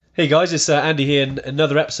Hey guys, it's Andy here in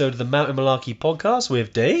another episode of the Mountain Malarkey podcast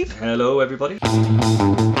with Dave. Hello, everybody.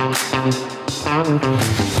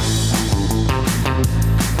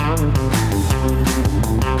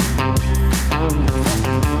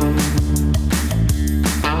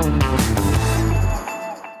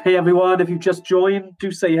 Hey everyone, if you've just joined,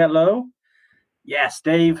 do say hello. Yes,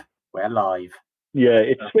 Dave, we're live. Yeah,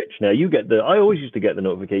 it's switched now. I always used to get the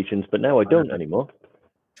notifications, but now I don't anymore.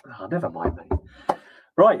 Oh, never mind, mate.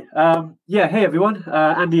 Right. Hey everyone,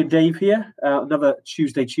 Andy and Dave here. Another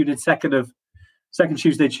Tuesday tune-in, second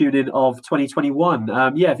Tuesday tune-in of 2021.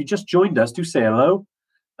 If you just joined us, do say hello.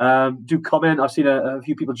 Do comment. I've seen a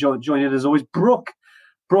few people join in as always. Brooke,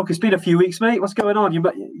 it's been a few weeks, mate. What's going on?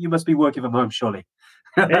 You must be working from home, surely.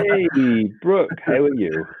 Hey, Brooke, how are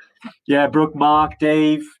you? Yeah, Brooke, Mark,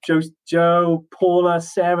 Dave, Joe, Paula,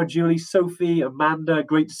 Sarah, Julie, Sophie, Amanda.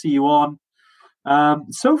 Great to see you on.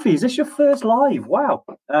 Sophie, is this your first live? Wow.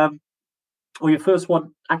 Or your first one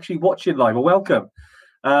actually watching live? Well, welcome.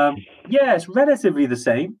 It's relatively the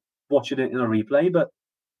same watching it in a replay, but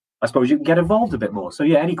I suppose you can get involved a bit more. So,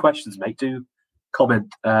 any questions, mate, do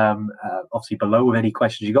comment obviously below with any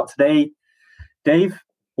questions you got today. Dave,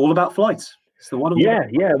 all about flights. It's the one. Yeah.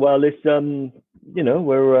 Well, it's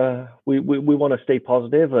we want to stay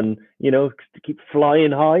positive and to keep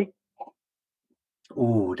flying high.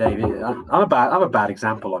 Oh, David, I'm a bad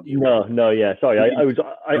example on you. No, yeah. Sorry, I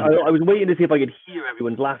was waiting to see if I could hear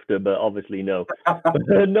everyone's laughter, but obviously no.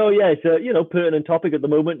 No, yeah, it's a pertinent topic at the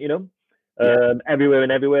moment. Everywhere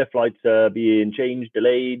and everywhere, flights are being changed,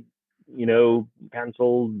 delayed,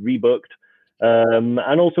 cancelled, rebooked. And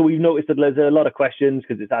also we've noticed that there's a lot of questions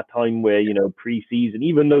because it's that time where, pre-season,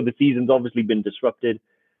 even though the season's obviously been disrupted,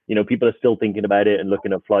 people are still thinking about it and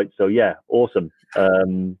looking at flights. So yeah, awesome.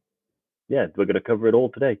 We're going to cover it all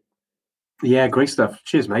today. Yeah, great stuff.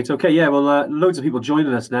 Cheers, mate. Okay, loads of people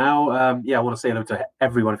joining us now. I want to say hello to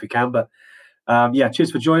everyone if you can, but cheers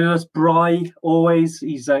for joining us. Bry, always,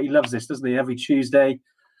 he loves this, doesn't he? Every Tuesday.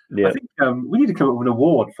 Yeah. I think we need to come up with an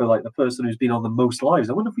award for like the person who's been on the most lives.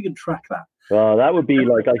 I wonder if we can track that. Well, that would be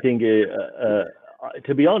like, I think,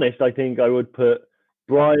 to be honest, I think I would put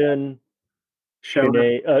Brian,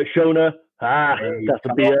 Shona, that's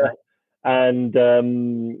a beer,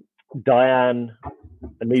 and Diane,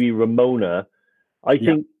 and maybe Ramona. I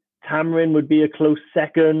think Tamarin would be a close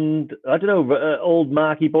second. I don't know, old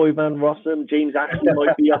Marky Boy Van Rossum, James Ashton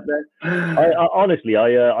might be up there.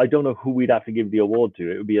 I don't know who we'd have to give the award to.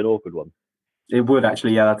 It would be an awkward one. It would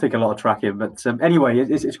actually, I'll take a lot of tracking. But anyway,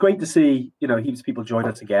 it's great to see, heaps of people join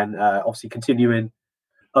us again. Obviously continuing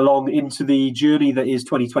along into the journey that is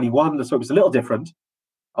 2021. So it was a lot different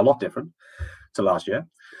to last year.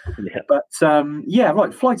 Yeah. But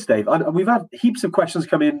right, flights, Dave. And we've had heaps of questions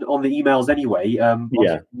come in on the emails anyway.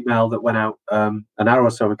 The email that went out an hour or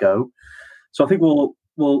so ago. So I think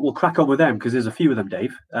we'll crack on with them because there's a few of them,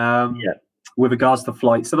 Dave. With regards to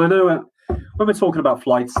flights, and I know when we're talking about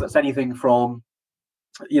flights, that's anything from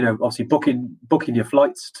obviously booking your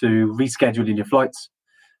flights to rescheduling your flights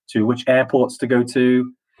to which airports to go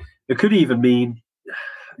to. It could even mean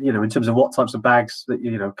in terms of what types of bags that,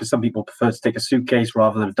 because some people prefer to take a suitcase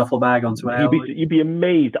rather than a duffel bag onto an airline. You'd be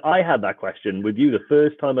amazed. I had that question with you the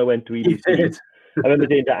first time I went to EDC. I remember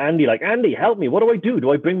saying to Andy, Andy, help me. What do I do?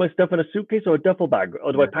 Do I bring my stuff in a suitcase or a duffel bag?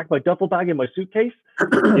 Or do I pack my duffel bag in my suitcase?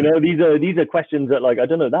 These are questions that, I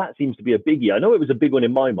don't know, that seems to be a biggie. I know it was a big one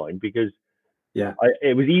in my mind because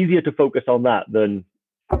it was easier to focus on that than,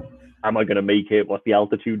 am I going to make it? What's the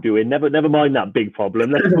altitude doing? Never mind that big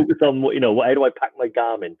problem. Let's focus on how do I pack my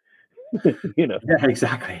Garmin? Yeah,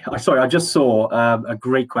 exactly. Sorry, I just saw a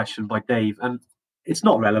great question by Dave, and it's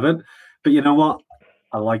not relevant, but you know what?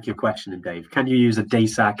 I like your question, Dave. Can you use a day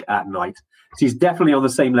sack at night? So he's definitely on the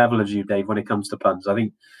same level as you, Dave, when it comes to puns. I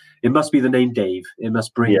think it must be the name Dave. It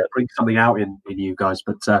must bring something out in you guys.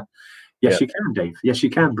 But yes, you can, Dave. Yes, you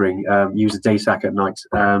can use a day sack at night.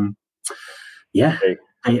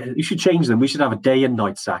 You should change them. We should have a day and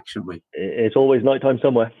night sack, shouldn't we? It's always nighttime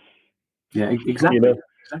somewhere. Yeah, exactly.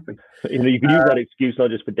 Exactly. You can use that excuse not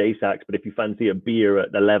just for day sacks, but if you fancy a beer at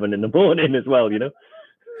 11 in the morning as well,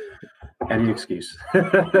 Any excuse.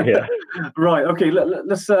 Yeah. Right. Okay.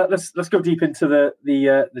 Let's go deep into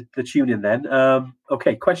the tune in then.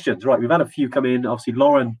 Okay. Questions. Right. We've had a few come in. Obviously,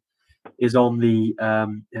 Lauren is on the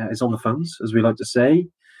phones, as we like to say.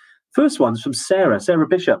 First one's from Sarah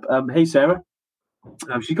Bishop. Hey, Sarah.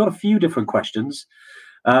 She's got a few different questions.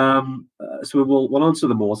 So we'll answer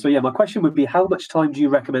them all. So my question would be: how much time do you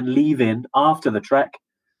recommend leaving after the trek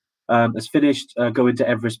is finished, going to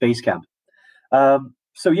Everest Base Camp? I'll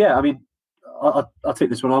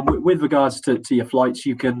take this one on. With regards to your flights,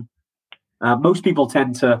 you can Most people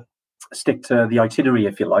tend to stick to the itinerary,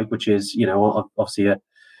 if you like, which is, obviously a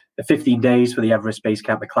 15 days for the Everest Base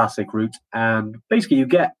Camp, the classic route. And basically you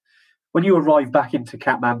get, when you arrive back into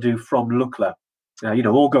Kathmandu from Lukla,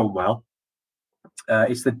 all going well,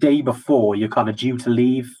 it's the day before you're kind of due to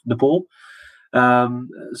leave Nepal.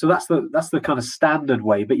 So that's the kind of standard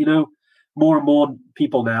way. But, more and more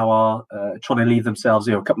people now are trying to leave themselves,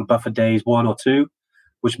 a couple of buffer days, 1 or 2,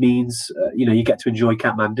 which means, you get to enjoy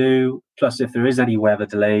Kathmandu. Plus, if there is any weather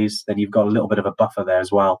delays, then you've got a little bit of a buffer there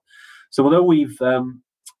as well. So although we've,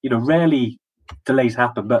 rarely delays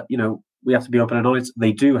happen, but, we have to be open and honest,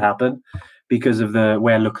 they do happen because of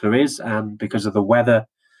where Lukla is and because of the weather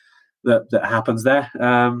that happens there.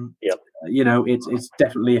 It's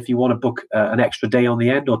definitely, if you want to book an extra day on the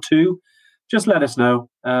end or 2, just let us know.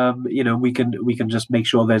 We can just make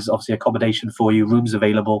sure there's obviously accommodation for you, rooms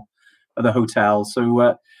available at the hotel.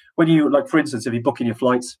 So when you, like, for instance, if you're booking your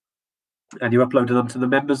flights and you're uploading them to the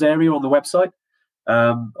members area on the website,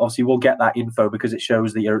 obviously we'll get that info because it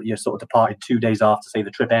shows that you're sort of departing 2 days after, say,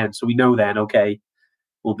 the trip ends. So we know then, okay,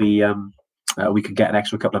 we'll be we could get an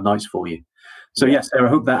extra couple of nights for you. So yes, Sarah, I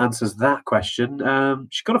hope that answers that question.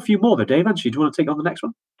 She's got a few more though, Dave, hasn't she? Do you want to take on the next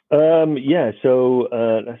one? So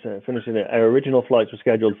let's finish it. Our original flights were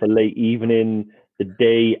scheduled for late evening, the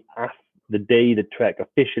day the trek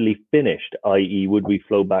officially finished, i.e. would we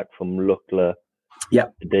flow back from Lukla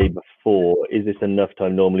the day before? Is this enough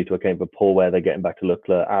time normally to account for poor weather getting back to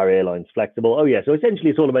Lukla? Are airlines flexible? Oh yeah, so essentially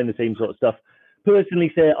it's all about the same sort of stuff.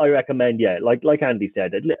 Personally, I recommend, like Andy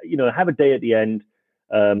said, have a day at the end.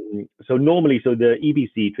 So normally, the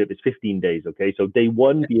EBC trip is 15 days, okay? So day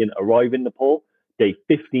 1 being arrive in Nepal, day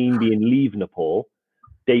 15 being leave Nepal,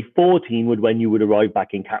 day 14 when you would arrive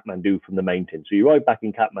back in Kathmandu from the mountain. So you arrive back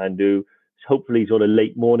in Kathmandu, hopefully sort of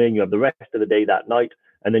late morning, you have the rest of the day that night,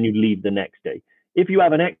 and then you leave the next day. If you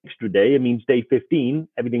have an extra day, it means day 15,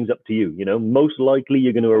 everything's up to you. Most likely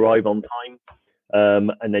you're going to arrive on time.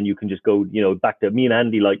 And then you can just go, back to me and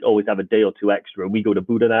Andy, always have a day or 2 extra. We go to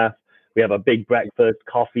Budanath, we have a big breakfast,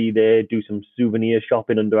 coffee there, do some souvenir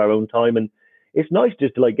shopping under our own time. And it's nice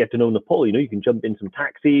just to get to know Nepal. You can jump in some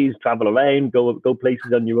taxis, travel around, go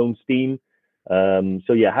places on your own steam.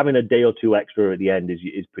 Having a day or 2 extra at the end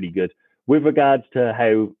is pretty good. With regards to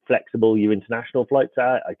how flexible your international flights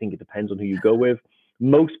are, I think it depends on who you go with.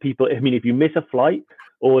 Most people, if you miss a flight,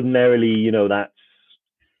 ordinarily, that's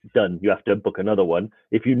done. You have to book another one.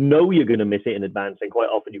 If you know you're going to miss it in advance, then quite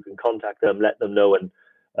often you can contact them, let them know. And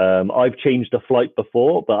I've changed a flight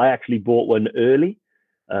before, but I actually bought one early.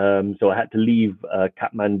 So I had to leave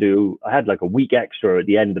Kathmandu. I had a week extra at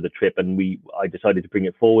the end of the trip, and I decided to bring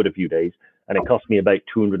it forward a few days, and it cost me about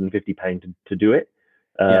 £250 to do it.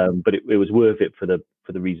 But it was worth it for the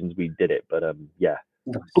reasons we did it. But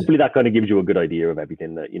hopefully that kind of gives you a good idea of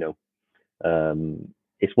everything that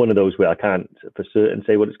it's one of those where I can't for certain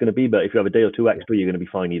say what it's going to be, but if you have a day or 2 extra, you're going to be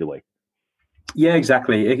fine either way. Yeah,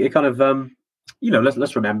 exactly. It kind of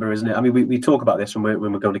let's remember, isn't it? I mean, we talk about this when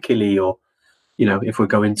we're going to Kili, or if we're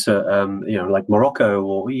going to like Morocco,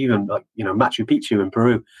 or even Machu Picchu in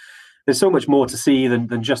Peru. There's so much more to see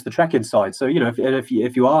than just the trekking side. So if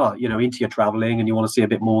you are into your traveling and you want to see a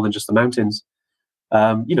bit more than just the mountains,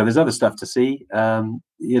 there's other stuff to see.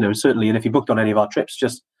 Certainly, and if you booked on any of our trips,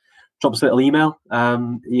 just drop us a little email,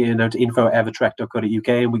 to info@evertrek.co.uk,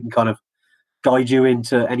 and we can kind of guide you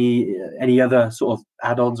into any other sort of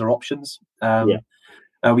add-ons or options.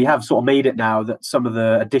 We have sort of made it now that some of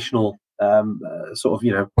the additional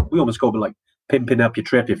we almost call it like pimping up your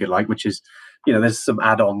trip, if you like, which is, there's some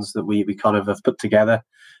add-ons that we kind of have put together.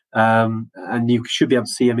 And you should be able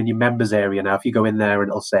to see them in your members area now. If you go in there, and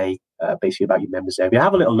it'll say basically about your members area.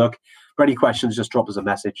 Have a little look. For any questions, just drop us a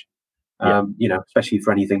message. Especially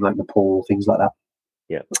for anything like Nepal, things like that.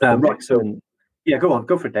 Right. So,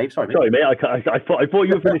 go for it, Dave. Sorry, mate. I thought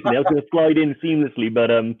you were finishing. I was going to slide in seamlessly,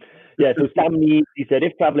 but So Sam Needs, he said,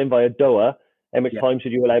 if traveling via Doha, how much time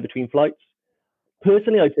should you allow between flights?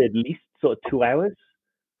 Personally, I'd say at least sort of 2 hours.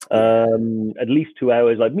 At least 2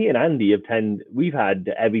 hours. Like me and Andy we've had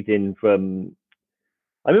everything from.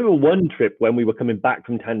 I remember one trip when we were coming back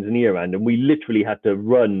from Tanzania, and we literally had to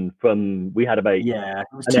run from. We had about an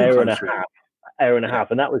hour and a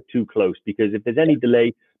half, and that was too close, because if there's any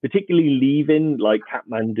delay, particularly leaving like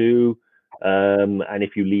Kathmandu, and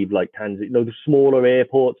if you leave like Tanzania, the smaller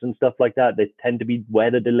airports and stuff like that, there tend to be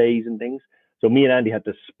weather delays and things. So me and Andy had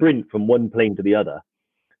to sprint from one plane to the other.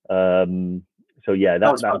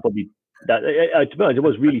 That's probably that. To be honest, it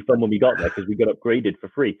was really fun when we got there because we got upgraded for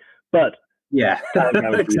free. But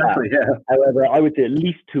exactly. However, I would say at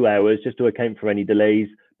least 2 hours just to account for any delays.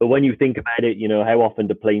 But when you think about it, how often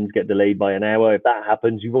do planes get delayed by an hour? If that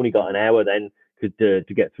happens, you've only got an hour then to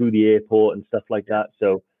get through the airport and stuff like that.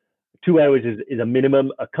 So 2 hours is a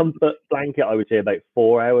minimum. A comfort blanket, I would say about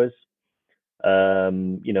 4 hours.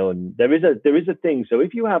 And there is a thing. So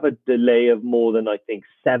if you have a delay of more than, I think,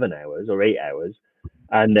 7 hours or 8 hours,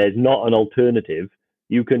 and there's not an alternative,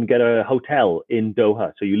 you can get a hotel in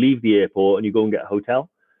Doha. So you leave the airport and you go and get a hotel.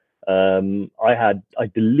 I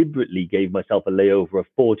deliberately gave myself a layover of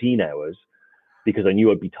 14 hours because I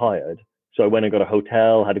knew I'd be tired. So I went and got a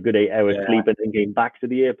hotel, had a good 8 hours sleep, and then came back to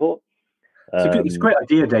the airport. It's a great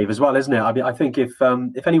idea, Dave, as well, isn't it? I mean, I think if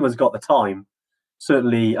anyone's got the time,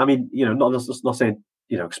 certainly, I mean, not saying,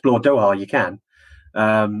 explore Doha, you can.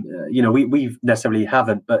 We necessarily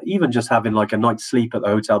haven't, but even just having like a night's sleep at the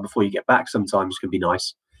hotel before you get back sometimes can be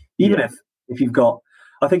nice. Even if you've got,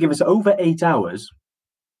 I think if it's over 8 hours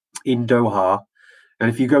in Doha, and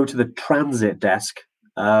if you go to the transit desk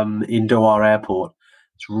in Doha Airport,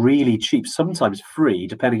 it's really cheap, sometimes free,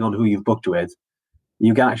 depending on who you've booked with.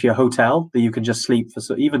 You get actually a hotel that you can just sleep for,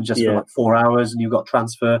 for like 4 hours, and you've got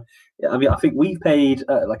transfer. I mean, I think we paid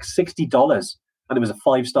like $60, and it was a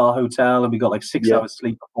 5-star hotel, and we got like 6 hours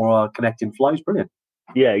sleep before our connecting flight. It's brilliant.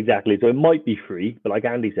 Yeah, exactly. So it might be free, but like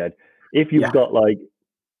Andy said, if you've got like,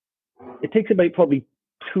 it takes about probably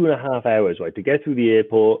 2.5 hours, right, to get through the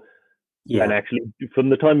airport. Yeah. And actually,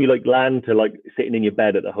 from the time you like land to like sitting in your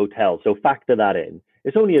bed at the hotel, so factor that in.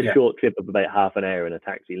 It's only a short trip of about half an hour in a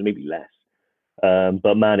taxi, maybe less.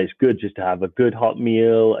 But man, it's good just to have a good hot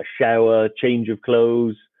meal, a shower, change of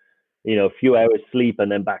clothes, a few hours sleep,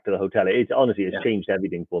 and then back to the hotel. It's changed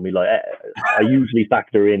everything for me. Like I usually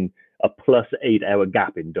factor in a plus 8 hour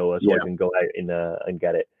gap in Doha so I can go out and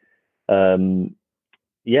get it.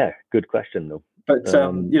 Good question though. But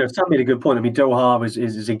Sam made a good point. I mean, Doha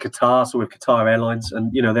is in Qatar, so with Qatar Airlines,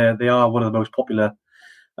 and they are one of the most popular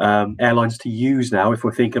airlines to use now. If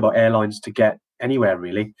we're thinking about airlines to get anywhere,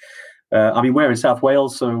 really. I mean, we're in South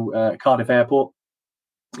Wales, so Cardiff Airport.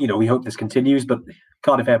 We hope this continues, but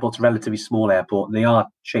Cardiff Airport's a relatively small airport, and they are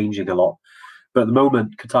changing a lot. But at the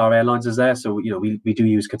moment, Qatar Airlines is there, so we do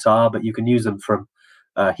use Qatar, but you can use them from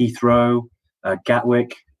Heathrow,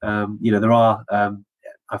 Gatwick. There are.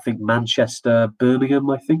 I think Manchester, Birmingham,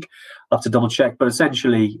 I'll have to double check. But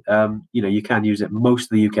essentially, you can use it most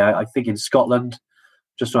of the UK. I think in Scotland,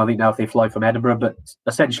 just trying to think now if they fly from Edinburgh, but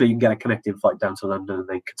essentially you can get a connecting flight down to London and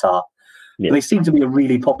then Qatar. Yeah. They seem to be a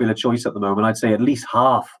really popular choice at the moment. I'd say at least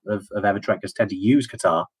half of Evertrekkers tend to use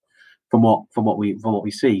Qatar from what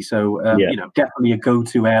we see. So, definitely a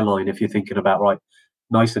go-to airline if you're thinking about,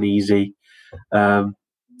 nice and easy. I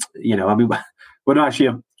mean, we're not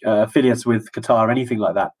actually affiliates with Qatar or anything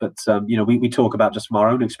like that, but we talk about just from our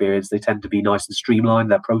own experience. They tend to be nice and streamlined.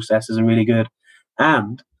 Their processes are really good.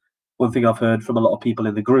 And one thing I've heard from a lot of people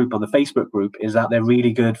in the group, on the Facebook group, is that they're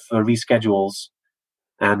really good for reschedules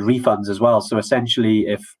and refunds as well. So essentially,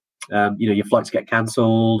 if your flights get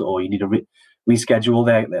cancelled or you need to reschedule,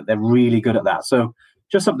 they're really good at that. So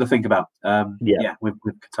just something to think about. With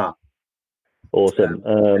Qatar. Awesome.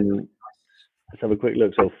 Let's have a quick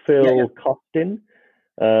look. So Phil Costin,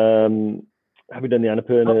 have you done the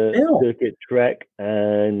Annapurna circuit trek?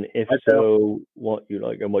 And if so, what you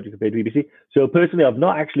like and what you compare to BBC? So personally, I've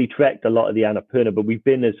not actually trekked a lot of the Annapurna, but we've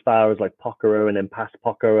been as far as like Pokhara and then past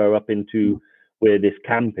Pokhara up into where this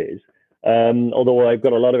camp is. Although I've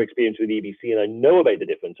got a lot of experience with EBC and I know about the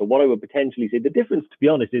difference. So what I would potentially say, the difference, to be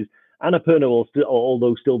honest, is Annapurna,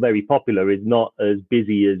 although still very popular, is not as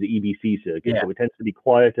busy as the EBC circuit. So it tends to be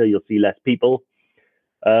quieter. You'll see less people.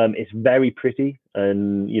 It's very pretty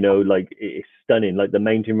and, it's stunning. Like the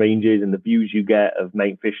mountain ranges and the views you get of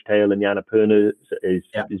Mount Fishtail and the Annapurna is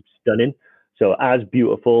stunning. So as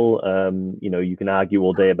beautiful, you can argue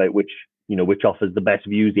all day about which offers the best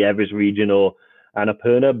views, the Everest region or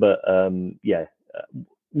Annapurna. But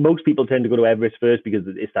most people tend to go to Everest first because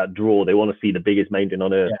it's that draw. They want to see the biggest mountain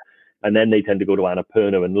on Earth. And then they tend to go to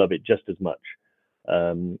Annapurna and love it just as much.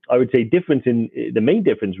 I would say the main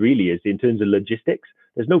difference really is in terms of logistics.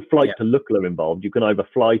 There's no flight to Lukla involved. You can either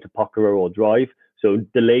fly to Pokhara or drive. So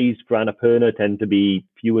delays for Annapurna tend to be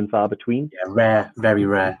few and far between. Yeah, rare, very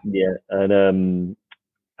rare. Yeah,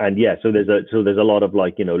 so there's a lot of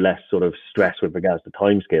less sort of stress with regards to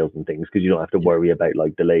timescales and things because you don't have to worry about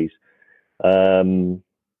delays.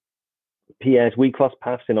 P.S. We crossed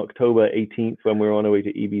paths in October 18th when we were on our way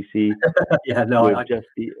to EBC.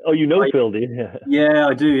 Phil, do you? Yeah,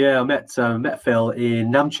 I do. Yeah, I met Phil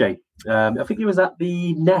in Namche. I think he was at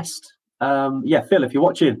the Nest. Phil, if you're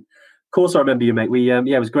watching, of course I remember you, mate.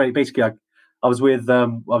 It was great. Basically, I was with I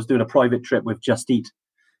was doing a private trip with Just Eat,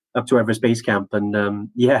 up to Everest Base Camp, and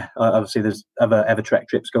obviously there's other Evertrek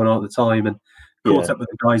trips going on at the time, and caught up with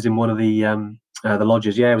the guys in one of the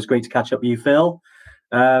lodges. Yeah, it was great to catch up with you, Phil.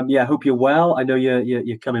 I hope you're well. I know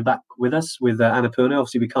you're coming back with us with Annapurna.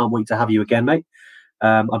 Obviously, we can't wait to have you again, mate.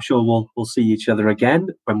 I'm sure we'll see each other again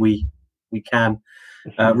when we can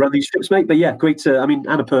run these trips, mate. But yeah, great to. I mean,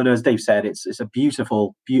 Annapurna, as Dave said, it's a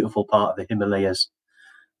beautiful, beautiful part of the Himalayas,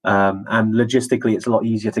 and logistically, it's a lot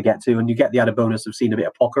easier to get to. And you get the added bonus of seeing a bit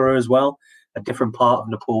of Pokhara as well, a different part of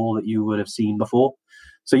Nepal that you would have seen before.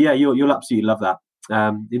 So yeah, you'll absolutely love that.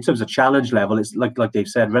 In terms of challenge level, it's like Dave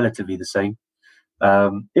said, relatively the same.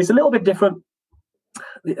 It's a little bit different.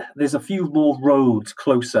 There's a few more roads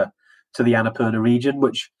closer to the Annapurna region,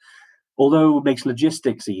 which, although makes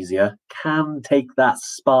logistics easier, can take that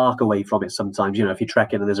spark away from it sometimes. You know, if you're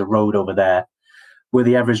trekking and there's a road over there, where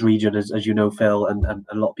the Everest region, as you know, Phil, and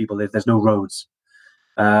a lot of people, there's no roads.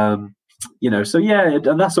 So yeah,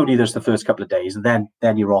 and that's only just the first couple of days, and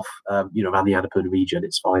then you're off, around the Annapurna region.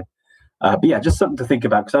 It's fine. But yeah, just something to think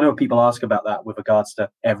about, because I know people ask about that with regards to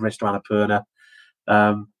Everest or Annapurna.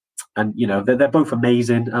 And they're both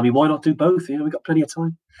amazing. I mean, why not do both? We've got plenty of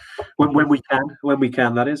time when we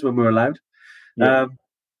can, that is, when we're allowed. But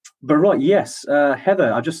right, yes,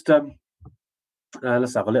 Heather, I just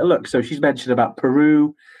let's have a little look. So she's mentioned about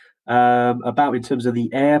Peru, about in terms of the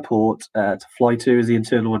airport to fly to, is the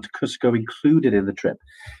internal one to Cusco included in the trip?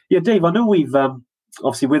 Yeah, Dave, I know we've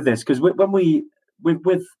obviously with this, because when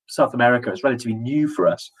with South America, it's relatively new for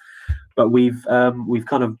us, but we've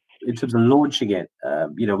kind of, in terms of launching it,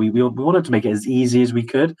 we wanted to make it as easy as we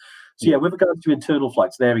could. So yeah, with regards to internal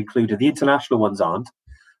flights, they're included. The international ones aren't.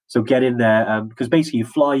 So get in there, because basically you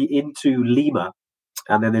fly into Lima,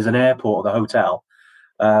 and then there's an airport or the hotel.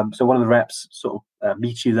 So one of the reps sort of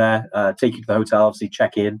meets you there, take you to the hotel, obviously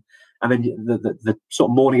check in, and then the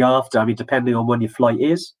sort of morning after, I mean, depending on when your flight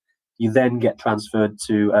is, you then get transferred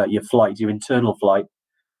to your internal flight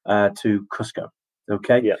to Cusco.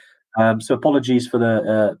 Okay. Yeah. So apologies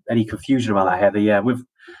for any confusion about that, Heather. Yeah, with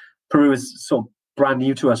Peru is sort of brand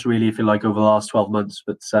new to us, really, if you like, over the last 12 months.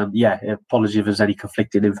 But apologies if there's any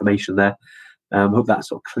conflicting information there. Hope that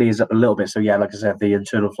sort of clears up a little bit. So yeah, like I said, the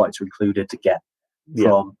internal flights are included to get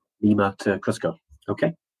from Lima to Cusco.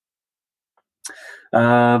 Okay.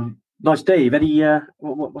 Nice, Dave. Any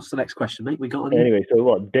what's the next question, mate? We got anyway. So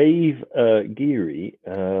what? Dave Geary,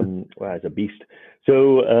 wow, it's a beast.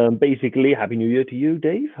 So basically, Happy New Year to you,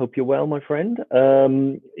 Dave. Hope you're well, my friend.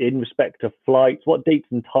 In respect to flights, what dates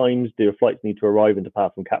and times do your flights need to arrive and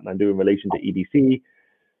depart from Kathmandu in relation to EBC?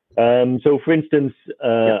 So, for instance,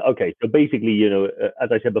 okay. So basically,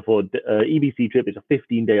 as I said before, EBC trip is a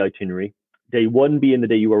 15-day itinerary. Day 1 being the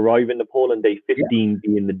day you arrive in Nepal, and day 15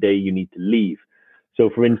 being the day you need to leave. So,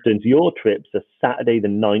 for instance, your trips are Saturday the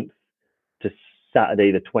 9th to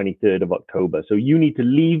Saturday the 23rd of October. So you need to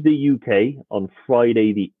leave the UK on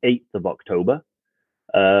Friday the 8th of October.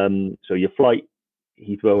 So your flight,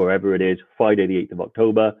 Heathrow, wherever it is, Friday the 8th of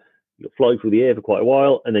October. You'll fly through the air for quite a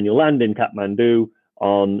while, and then you'll land in Kathmandu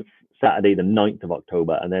on Saturday the 9th of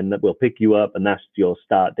October. And then we'll pick you up, and that's your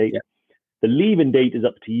start date. Yeah. The leaving date is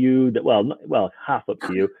up to you. Half up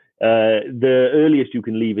to you. The earliest you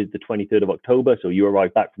can leave is the 23rd of October. So you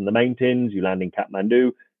arrive back from the mountains, you land in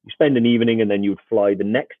Kathmandu, you spend an evening, and then you would fly the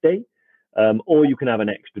next day. Or you can have an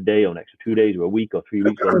extra day or an extra 2 days or a week or 3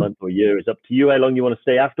 weeks or a month or a year. It's up to you how long you want to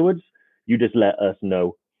stay afterwards. You just let us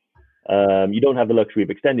know. You don't have the luxury of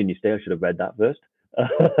extending your stay. I should have read that first.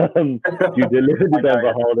 You deliver to them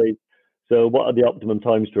for holidays. So what are the optimum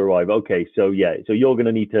times to arrive? Okay, so you're going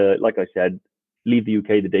to need to, like I said, leave the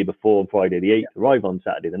UK the day before on Friday the 8th, arrive on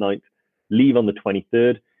Saturday the 9th, leave on the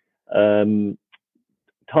 23rd.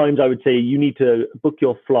 Times, I would say you need to book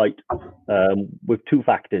your flight with 2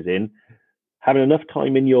 factors in. Having enough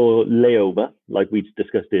time in your layover, like we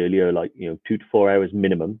discussed earlier, 2 to 4 hours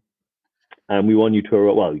minimum. And we want you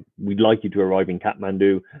to, we'd like you to arrive in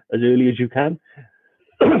Kathmandu as early as you can.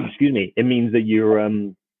 Excuse me. It means that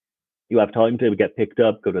you have time to get picked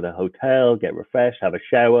up, go to the hotel, get refreshed, have a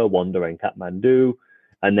shower, wander around Kathmandu,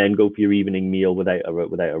 and then go for your evening meal without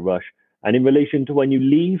a rush. And in relation to when you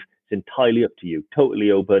leave, it's entirely up to you,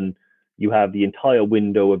 totally open. You have the entire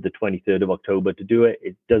window of the 23rd of October to do it.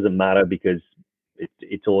 It doesn't matter because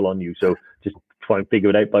it's all on you. So just try and figure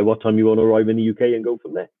it out by what time you want to arrive in the UK and go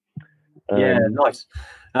from there. Nice.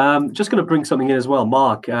 Just going to bring something in as well.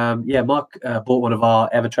 Mark, Mark bought one of our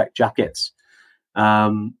Evertrek jackets.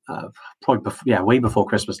 Probably way before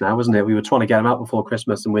Christmas now, wasn't it? We were trying to get them out before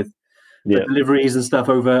Christmas, and with the deliveries and stuff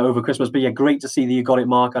over Christmas. But yeah, great to see that you got it,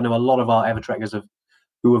 Mark. I know a lot of our Evertrekkers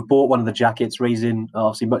who have bought one of the jackets, raising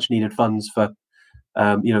obviously much needed funds for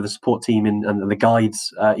the support team and the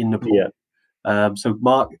guides in Nepal. Yeah. So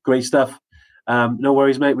Mark, great stuff. No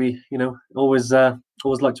worries, mate. We always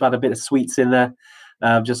like to add a bit of sweets in there,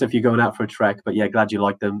 just if you're going out for a trek. But yeah, glad you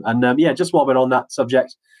like them. And just while we're on that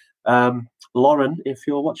subject, Lauren, if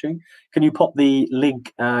you're watching, can you pop the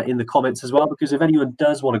link in the comments as well? Because if anyone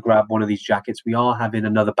does want to grab one of these jackets, we are having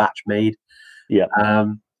another batch made. Yeah.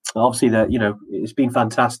 Obviously, it's been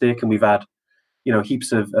fantastic, and we've had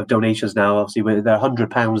heaps of donations now. Obviously, they're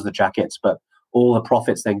 £100 the jackets, but all the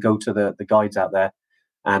profits then go to the guides out there.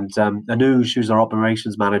 And Anuj, who's our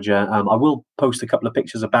operations manager, I will post a couple of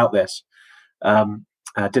pictures about this.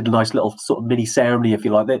 Did a nice little sort of mini ceremony, if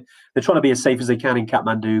you like. They're trying to be as safe as they can in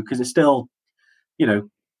Kathmandu because it's still, the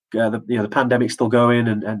pandemic's still going,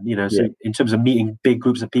 and so in terms of meeting big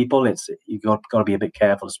groups of people, you've got to be a bit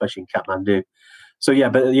careful, especially in Kathmandu. So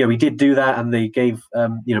we did do that, and they gave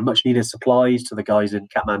much needed supplies to the guys in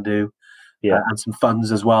Kathmandu, and some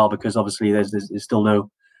funds as well, because obviously there's still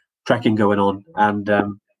no trekking going on, and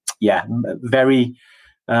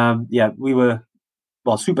we were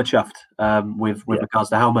super chuffed with regards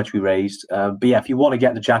to how much we raised. But if you want to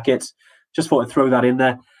get the jackets, just thought I'd throw that in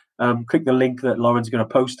there. Click the link that Lauren's going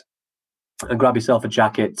to post and grab yourself a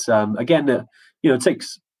jacket. Again, it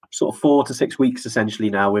takes sort of 4 to 6 weeks essentially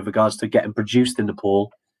now with regards to getting produced in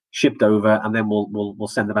Nepal, shipped over, and then we'll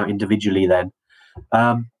send them out individually then.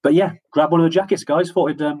 But grab one of the jackets, guys.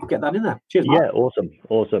 Thought I'd get that in there. Cheers, Mark.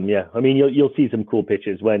 Awesome. Yeah, I mean, you'll see some cool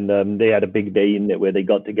pictures when they had a big day in it where they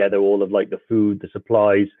got together all of like the food, the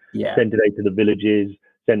supplies, sent it out to the villages,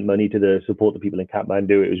 sent money to support the people in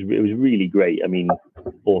Kathmandu. It was really great. I mean,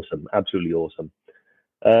 awesome, absolutely awesome.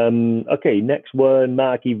 Okay, next one,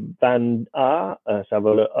 Marky Van R. Let's have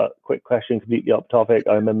a quick question, completely off topic.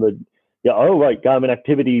 I remember. Yeah. Oh, right. Garmin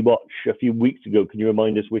Activity Watch a few weeks ago. Can you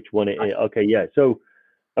remind us which one it is? Okay. Yeah. So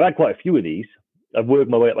I've had quite a few of these. I've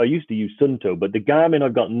worked my way up. I used to use Suunto, but the Garmin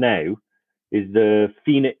I've got now is the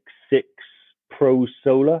Fenix 6 Pro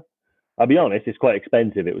Solar. I'll be honest, it's quite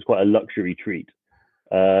expensive. It was quite a luxury treat.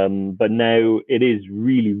 But now it is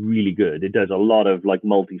really, really good. It does a lot of like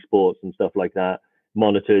multi-sports and stuff like that.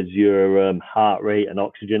 Monitors your heart rate and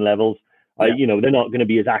oxygen levels. They're not going to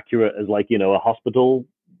be as accurate as like, a hospital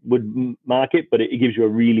would mark it, but it gives you a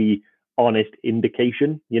really honest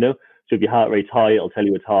indication, So if your heart rate's high, it'll tell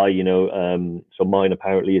you it's high, so mine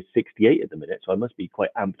apparently is 68 at the minute, so I must be quite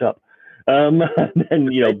amped up. And then,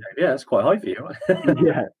 it's quite high for you,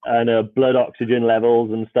 right? And blood oxygen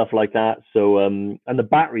levels and stuff like that. So and the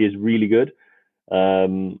battery is really good.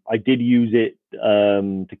 I did use it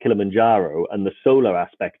to Kilimanjaro, and the solar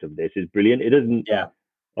aspect of this is brilliant. It doesn't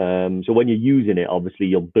so when you're using it, obviously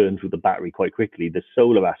you'll burn through the battery quite quickly. The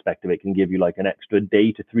solar aspect of it can give you like an extra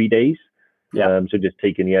day to 3 days. So just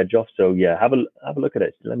taking the edge off. So have a look at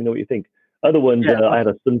it. Let me know what you think. Other ones, I had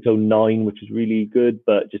a Suunto 9, which is really good,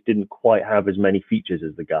 but just didn't quite have as many features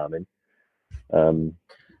as the Garmin.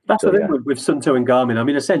 That's the thing with Suunto and Garmin. I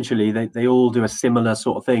mean, essentially they all do a similar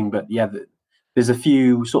sort of thing, but there's a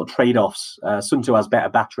few sort of trade-offs. Suunto has better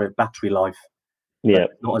battery life.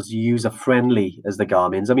 Not as user friendly as the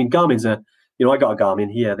Garmin's. I mean, Garmin's I got a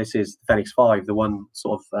Garmin here. This is the Fenix 5, the one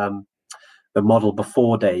sort of the model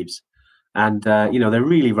before Dave's, and they're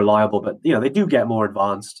really reliable. But they do get more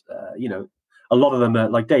advanced. A lot of them are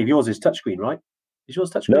like Dave. Yours is touchscreen, right? Is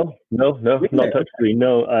yours touchscreen? No, really? Not touchscreen.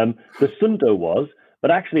 No, the Suunto was,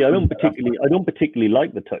 but actually, I don't particularly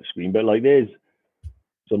like the touchscreen. But like, there's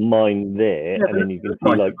mine there, and then you can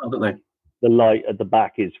see like the light at the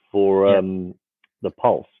back is for the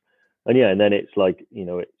pulse, and then it's like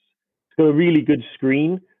it's got a really good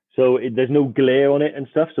screen, so there's no glare on it and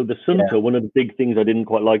stuff. So the Suunto, one of the big things I didn't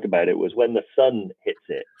quite like about it was when the sun hits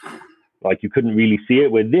it, like you couldn't really see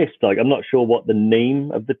it. With this, like I'm not sure what the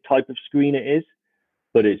name of the type of screen it is,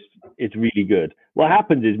 but it's really good. What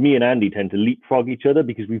happens is me and Andy tend to leapfrog each other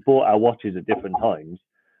because we bought our watches at different times.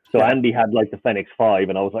 So Andy had like the Fenix 5,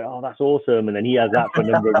 and I was like, oh, that's awesome. And then he has that for a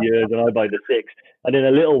number of years, and I buy the 6. And in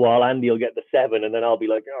a little while, Andy will get the 7, and then I'll be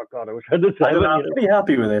like, oh God, I wish I had the 7. I'd be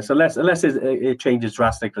happy with this, unless it changes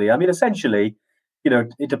drastically. I mean, essentially,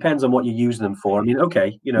 it depends on what you're using them for. I mean,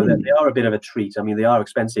 okay, they are a bit of a treat. I mean, they are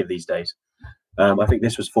expensive these days. I think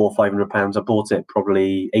this was £400-500. I bought it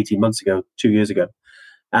probably 18 months ago, 2 years ago.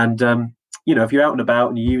 And, if you're out and about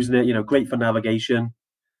and you're using it, great for navigation.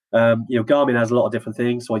 Garmin has a lot of different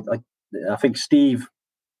things. So I think Stephen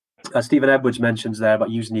Edwards mentions there about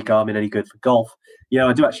using your Garmin any good for golf.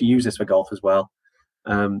 I do actually use this for golf as well.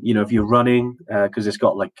 If you're running, because it's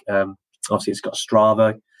got like obviously it's got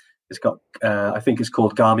Strava. It's got I think it's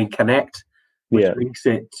called Garmin Connect, which links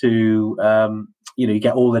it to you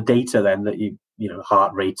get all the data then that you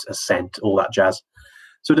heart rate, ascent, all that jazz.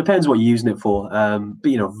 So it depends what you're using it for.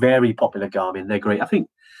 But very popular Garmin. They're great. I think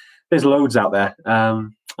there's loads out there.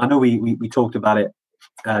 I know we talked about it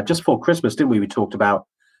just before Christmas, didn't we? We talked about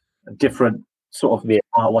different sort of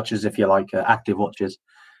smartwatches, if you like, active watches.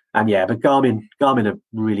 And but Garmin are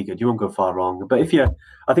really good. You won't go far wrong. But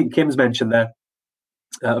I think Kim's mentioned there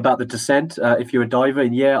about the descent. If you're a diver,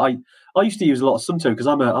 and I used to use a lot of Suunto because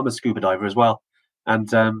I'm a scuba diver as well.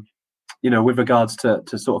 And with regards to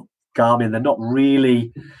sort of Garmin, they're not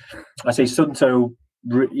really. I say Suunto,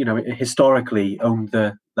 historically owned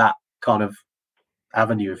that kind of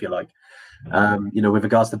avenue, if you like. With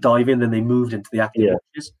regards to diving, then they moved into the active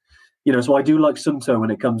watches. So I do like Suunto when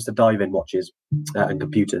it comes to diving watches and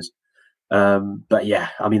computers. But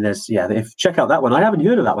there's check out that one. I haven't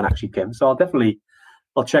heard of that one actually, Kim. So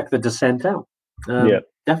I'll check the Descent out.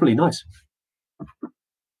 Definitely nice.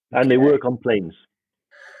 And they work on planes.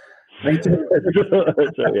 They do.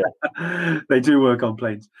 They do work on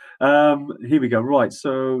planes. Here we go. Right.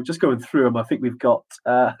 So just going through them, I think we've got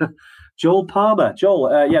Joel Palmer. Joel,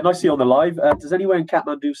 nice to see you on the live. Does anyone in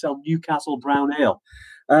Kathmandu sell Newcastle Brown Ale?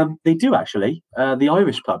 They do actually. The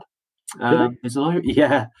Irish pub. There's an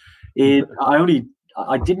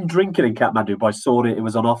I didn't drink it in Kathmandu, but I saw it. It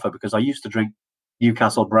was on offer because I used to drink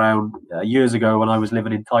Newcastle Brown years ago when I was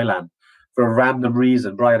living in Thailand for a random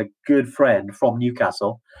reason. But I had a good friend from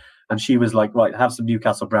Newcastle, and she was like, "Right, have some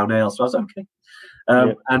Newcastle Brown Ale." So I was okay.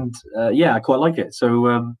 I quite like it.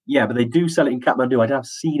 So but they do sell it in Kathmandu. I have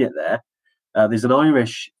seen it there. There's an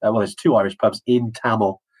Irish. There's two Irish pubs in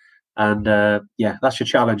Tamil. And that's your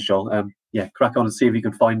challenge, Joel. Crack on and see if you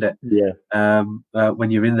can find it.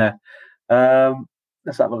 When you're in there.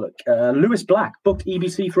 Let's have a look. Lewis Black booked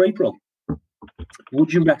EBC for April.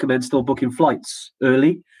 Would you recommend still booking flights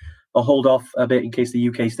early, or hold off a bit in case the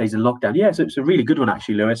UK stays in lockdown? Yeah, so it's a really good one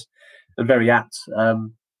actually, Lewis, and very apt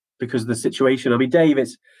because of the situation. I mean, Dave,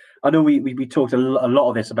 I know we talked a lot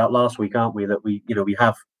of this about last week, aren't we? That we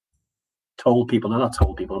have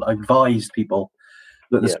advised people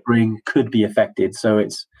that the spring could be affected. So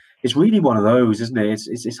it's really one of those, isn't it?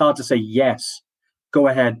 It's hard to say yes, go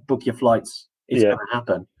ahead, book your flights. It's going to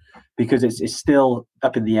happen because it's still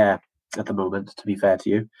up in the air at the moment. To be fair to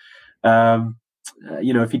you,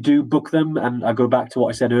 if you do book them, and I go back to what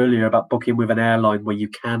I said earlier about booking with an airline where you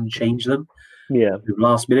can change them.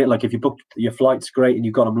 Last minute, like if you booked your flights, great, and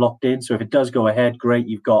you've got them locked in. So if it does go ahead, great,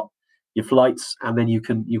 you've got your flights, and then you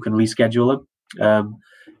can reschedule them.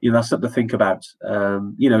 That's something to think about.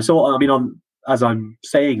 So I mean, as I'm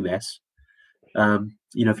saying this,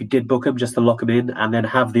 if you did book them, just to lock them in, and then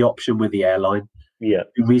have the option with the airline, to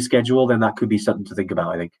reschedule, then that could be something to think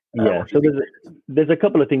about, I think. So there's a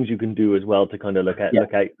couple of things you can do as well to kind of look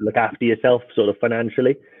after yourself, sort of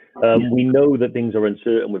financially. We know that things are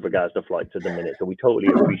uncertain with regards to flights at the minute, so we totally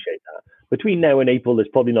appreciate that. Between now and April, there's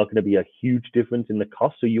probably not going to be a huge difference in the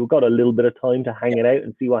cost, so you've got a little bit of time to hang it out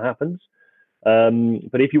and see what happens.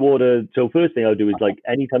 But if you order, so first thing I'll do is, like,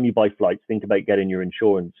 anytime you buy flights, think about getting your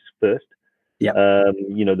insurance first.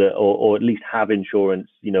 Or at least have insurance,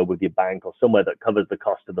 with your bank or somewhere that covers the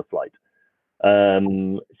cost of the flight.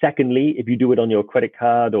 Secondly, if you do it on your credit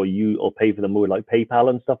card or pay for them with like PayPal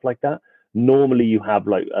and stuff like that, normally you have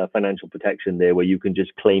like financial protection there where you can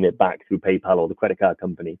just claim it back through PayPal or the credit card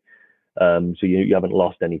company. So you haven't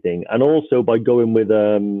lost anything. And also by going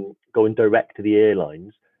direct to the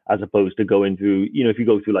airlines, as opposed to going through, if you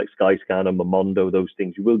go through like Skyscanner, Momondo, those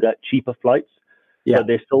things, you will get cheaper flights. But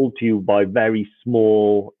they're sold to you by very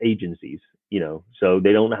small agencies, so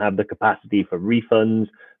they don't have the capacity for refunds,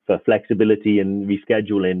 for flexibility and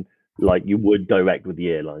rescheduling like you would direct with the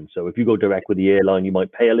airline. So if you go direct with the airline, you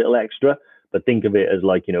might pay a little extra, but think of it as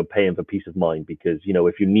like, paying for peace of mind, because,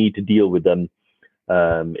 if you need to deal with them,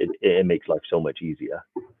 it makes life so much easier.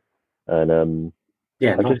 And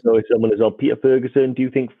I just know someone as well, Peter Ferguson, do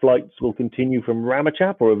you think flights will continue from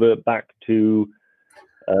Ramachap or revert back to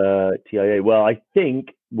TIA? Well, I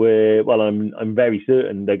think I'm very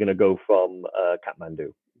certain they're going to go from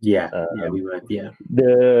Kathmandu. We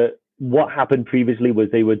were. What happened previously was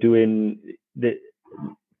they were doing the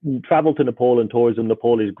travel to Nepal and tourism.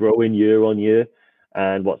 Nepal is growing year on year,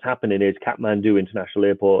 and what's happening is Kathmandu International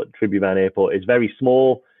Airport, Tribhuvan Airport, is very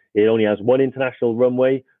small. It only has one international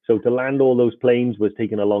runway, so to land all those planes was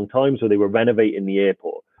taking a long time. So they were renovating the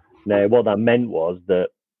airport. Now, what that meant was that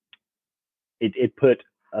it put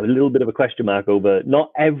a little bit of a question mark over not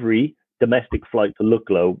every domestic flight to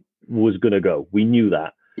Lukla was going to go. We knew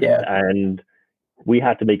that. And we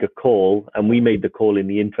had to make a call, and we made the call in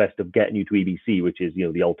the interest of getting you to EBC, which is,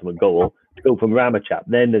 the ultimate goal, to go from Ramachap.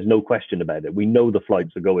 Then there's no question about it. We know the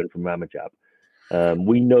flights are going from Ramachap.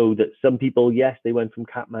 We know that some people, yes, they went from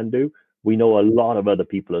Kathmandu. We know a lot of other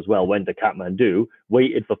people as well went to Kathmandu,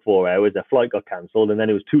 waited for 4 hours, their flight got cancelled, and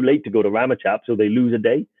then it was too late to go to Ramachap, so they lose a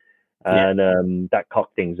day. And that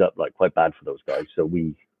cocked things up like quite bad for those guys. So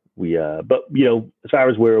but as far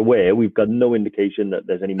as we're aware, we've got no indication that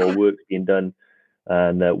there's any more work being done,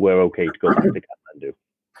 and we're okay to go back to Kathmandu.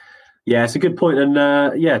 Yeah, it's a good point,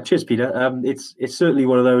 and cheers, Peter. It's certainly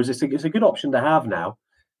one of those. It's a good option to have now.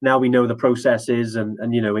 Now we know the processes, and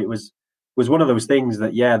it was one of those things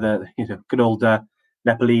that the good old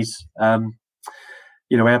Nepalese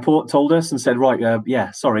airport told us and said, right,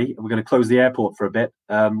 sorry, we're going to close the airport for a bit.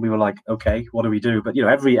 We were like, okay, what do we do? But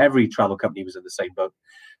every travel company was in the same boat.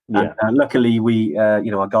 Yeah. And luckily, we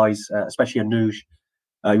our guys, especially Anuj,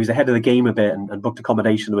 he was ahead of the game a bit and booked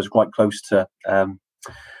accommodation that was quite close to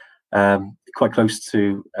the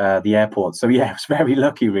airport. So it was very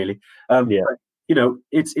lucky, really. But,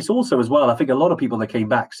 it's also as well. I think a lot of people that came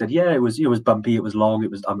back said, it was bumpy, it was long, I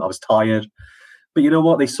was tired. But you know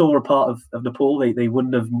what? They saw a part of Nepal they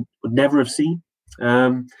would never have seen,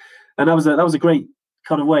 and that was a great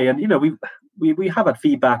kind of way. And we have had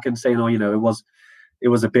feedback and saying, it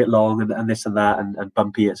was a bit long and this and that and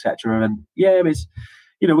bumpy, etc. And it's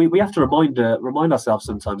we have to remind ourselves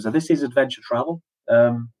sometimes that this is adventure travel.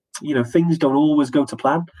 Things don't always go to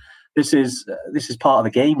plan. This is part of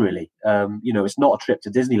the game, really. It's not a trip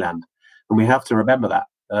to Disneyland, and we have to remember that.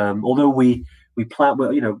 Although we plan,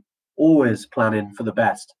 always planning for the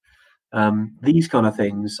best. These kind of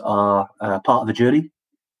things are part of the journey,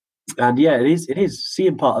 and it is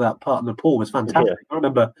seeing part of that part of Nepal was fantastic. Yeah. I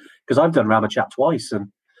remember because I've done Ramachap twice, and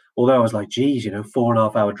although I was like, geez,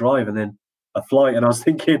 4.5 hour drive and then a flight, and I was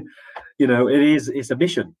thinking, it's a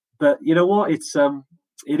mission. But you know what?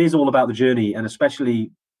 It is all about the journey, and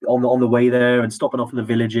especially on the way there and stopping off in the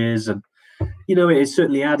villages, and it has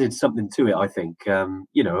certainly added something to it. I think, and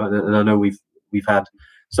I know we've had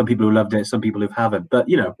some people who loved it, some people who haven't. But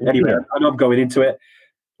anyway, I know I'm going into it.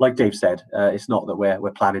 Like Dave said, it's not that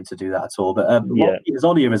we're planning to do that at all. But Peter's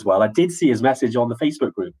on here as well. I did see his message on the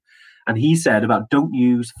Facebook group, and he said about don't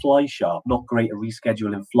use FlySharp, not great at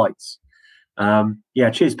rescheduling flights.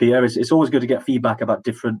 Cheers, Peter. It's always good to get feedback about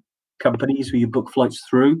different companies who you book flights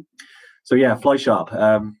through. So FlySharp,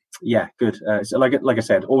 good. So like I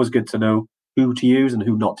said, always good to know who to use and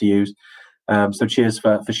who not to use. So cheers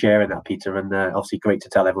for sharing that, Peter, and obviously great to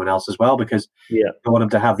tell everyone else as well, because I want them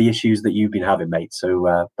to have the issues that you've been having, mate.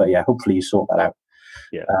 So, hopefully you sort that out.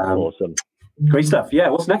 Yeah, awesome. Great stuff. Yeah,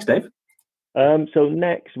 what's next, Dave? So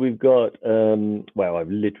next we've got,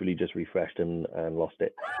 I've literally just refreshed and lost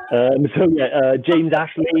it. James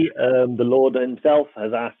Ashley, the Lord himself,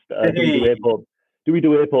 has asked, do we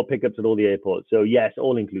do airport pickups at all the airports? So yes,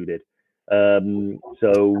 all included.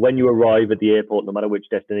 So when you arrive at the airport, no matter which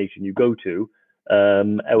destination you go to,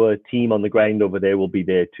 our team on the ground over there will be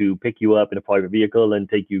there to pick you up in a private vehicle and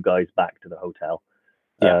take you guys back to the hotel.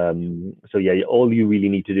 All you really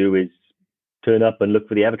need to do is turn up and look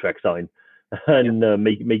for the Evertrek sign and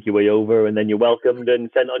make your way over, and then you're welcomed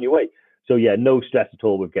and sent on your way. So no stress at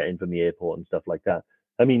all with getting from the airport and stuff like that.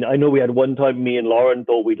 I mean, I know we had one time, me and Lauren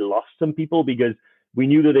thought we'd lost some people because we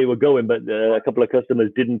knew that they were going, but a couple of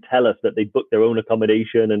customers didn't tell us that they booked their own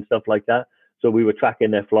accommodation and stuff like that. So we were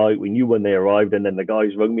tracking their flight. We knew when they arrived, and then the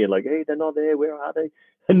guys rang me and like, hey, they're not there. Where are they?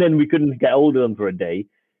 And then we couldn't get hold of them for a day.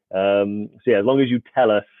 As long as you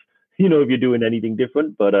tell us, if you're doing anything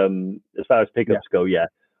different. But as far as pickups go,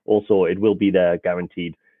 also it will be there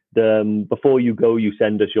guaranteed. Before you go, you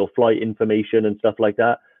send us your flight information and stuff like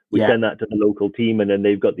that. We send that to the local team, and then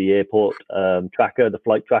they've got the airport tracker, the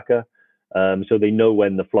flight tracker. So they know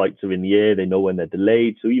when the flights are in the air, they know when they're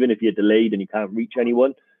delayed. So even if you're delayed and you can't reach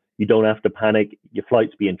anyone, you don't have to panic. Your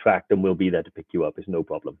flight's being tracked and we'll be there to pick you up. It's no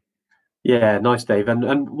problem. Yeah, nice, Dave.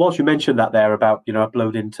 And whilst you mentioned that there about,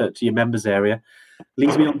 uploading to your members area,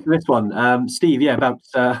 leads me on to this one. Steve, about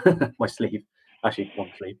my sleeve. Actually,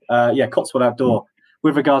 one sleeve. Cotswold Outdoor.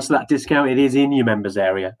 With regards to that discount, it is in your members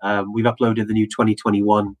area. We've uploaded the new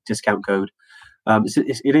 2021 discount code.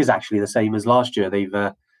 It is actually the same as last year.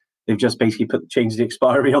 They've just basically changed the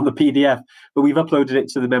expiry on the PDF, but we've uploaded it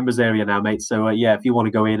to the members area now, mate. So if you want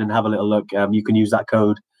to go in and have a little look, you can use that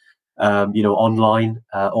code, online,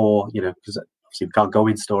 or because obviously we can't go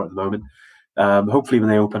in store at the moment. Hopefully, when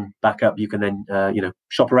they open back up, you can then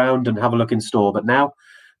shop around and have a look in store. But now,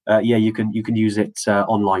 you can use it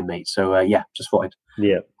online, mate. So just thought I'd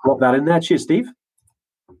drop that in there. Cheers, Steve.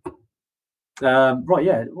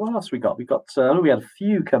 What else we got? We got. I know we had a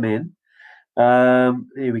few come in.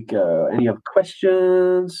 Here we go. Any other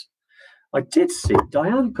questions? I did see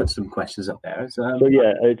Diane put some questions up there. So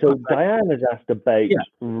Diane has asked about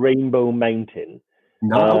Rainbow Mountain.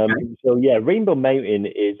 No, okay. So yeah, Rainbow Mountain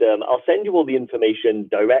is. I'll send you all the information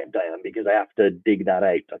direct, Diane, because I have to dig that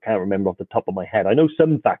out. I can't remember off the top of my head. I know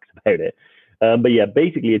some facts about it, but yeah,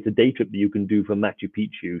 basically it's a day trip that you can do from Machu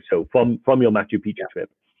Picchu. So from your Machu Picchu trip,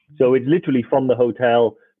 so it's literally from the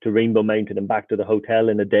hotel to Rainbow Mountain and back to the hotel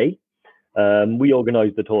in a day. We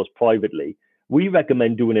organise the tours privately. We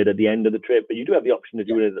recommend doing it at the end of the trip, but you do have the option of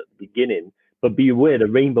doing it at the beginning. But be aware, the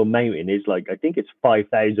Rainbow Mountain is like, I think it's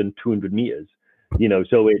 5,200 meters. You know,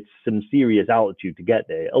 so it's some serious altitude to get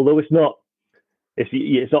there. Although it's not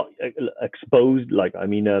exposed, like, I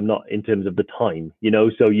mean, not in terms of the time, you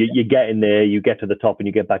know. So you get in there, you get to the top, and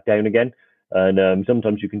you get back down again. And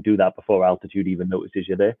sometimes you can do that before altitude even notices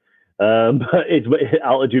you're there. But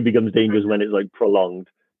altitude becomes dangerous when it's like prolonged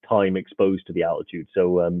time exposed to the altitude.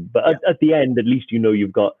 So, but at the end, at least you know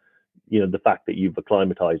you've got, you know, the fact that you've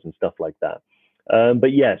acclimatized and stuff like that.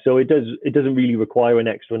 But yeah, so it doesn't really require an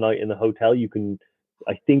extra night in the hotel.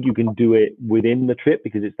 I think you can do it within the trip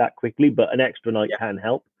because it's that quickly, but an extra night can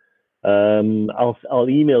help. I'll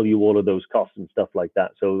email you all of those costs and stuff like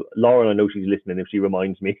that. So Lauren, I know she's listening. If she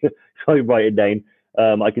reminds me, so I write it down.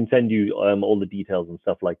 I can send you all the details and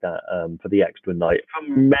stuff like that for the extra night.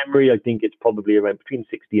 From memory, I think it's probably around between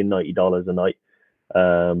 $60 and $90 a night.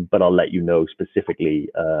 But I'll let you know specifically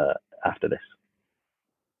after this.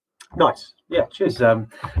 Nice. Yeah, cheers. Martin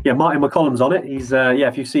McCollum's on it. He's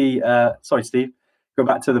if you see sorry, Steve, go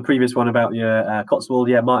back to the previous one about your Cotswold.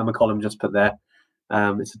 Yeah, Martin McCollum just put there.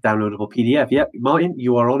 It's a downloadable PDF. Yeah, Martin,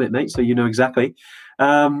 you are on it, mate, so you know exactly.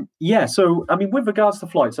 So I mean, with regards to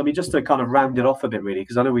flights, I mean, just to kind of round it off a bit, really,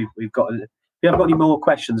 because I know we've got. If you haven't got any more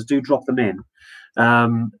questions, do drop them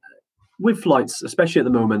in. With flights, especially at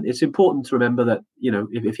the moment, it's important to remember that, you know,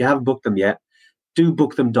 if you haven't booked them yet, do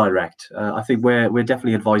book them direct. I think we're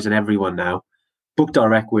definitely advising everyone now, book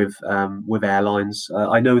direct with airlines.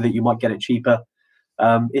 I know that you might get it cheaper.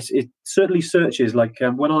 It certainly searches, like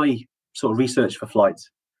when I sort of research for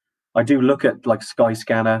flights, I do look at like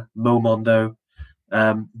Skyscanner, Momondo,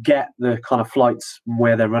 get the kind of flights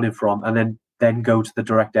where they're running from, and then go to the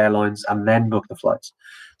direct airlines and then book the flights.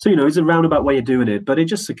 So, you know, it's a roundabout way of doing it, but it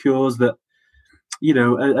just secures that, you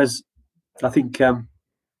know, as I think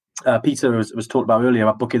Peter was talking about earlier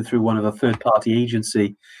about booking through one of a third-party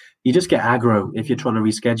agency, you just get aggro if you're trying to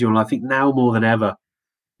reschedule. And I think now more than ever,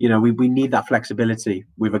 you know, we need that flexibility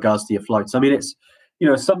with regards to your flights. I mean, it's, you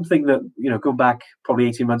know, something that, you know, going back probably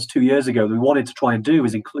 18 months, 2 years ago, that we wanted to try and do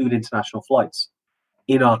is include international flights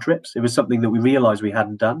in our trips. It was something that we realized we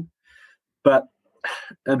hadn't done. But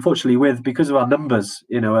unfortunately, because of our numbers,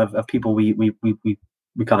 you know, of people we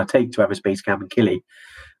kind of take to Everest Camp and Kili,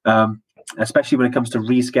 especially when it comes to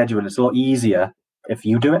rescheduling, it's a lot easier if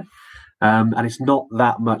you do it. And it's not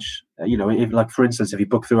that much, you know, if, like, for instance, if you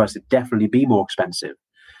book through us, it'd definitely be more expensive.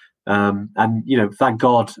 And, you know, thank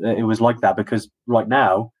God it was like that, because right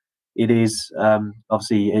now it is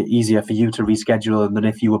obviously easier for you to reschedule than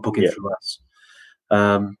if you were booking through us.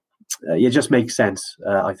 It just makes sense,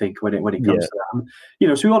 I think, when it comes to that. You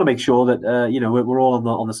know, so we want to make sure that you know, we're all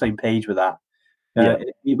on the same page with that.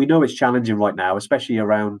 We know it's challenging right now, especially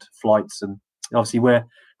around flights, and obviously we're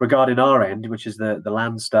regarding our end, which is the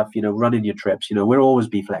land stuff. You know, running your trips. You know, we'll always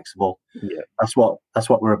be flexible. Yeah, that's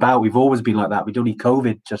what we're about. We've always been like that. We don't need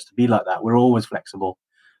COVID just to be like that. We're always flexible,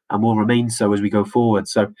 and we'll remain so as we go forward.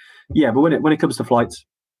 So, yeah, but when it comes to flights,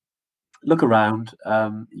 look around.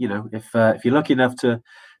 You know, if you're lucky enough to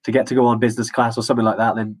get to go on business class or something like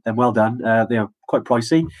that, then well done. They're quite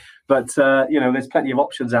pricey, but you know, there's plenty of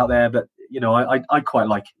options out there. But you know, I quite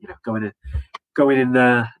like, you know, going in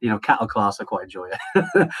you know, cattle class. I quite enjoy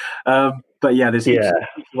it. But yeah, there's heaps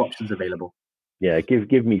of options available. Yeah,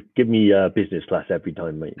 give me business class every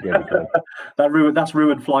time, mate. Every time. That's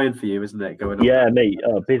ruined flying for you, isn't it? Going on. Yeah, mate.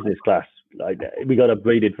 Business class. Like, we got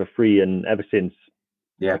upgraded for free, and ever since,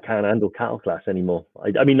 I can't handle cattle class anymore.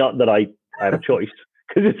 I mean, not that I have a choice,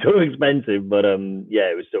 because it's so expensive, but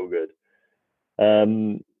it was so good.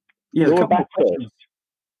 Laura back first.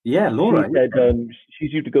 Yeah, Laura. She said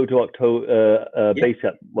she's due to go to October base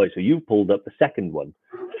up. Right, so you pulled up the second one.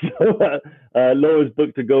 So Laura's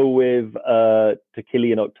booked to go with to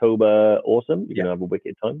Kili in October. Awesome. You're gonna have a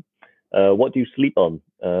wicked time. What do you sleep on?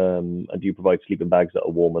 And do you provide sleeping bags that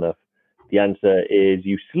are warm enough? The answer is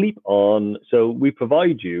you sleep on. So we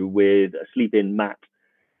provide you with a sleep-in mat.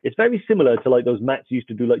 It's very similar to like those mats you used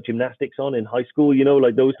to do like gymnastics on in high school, you know,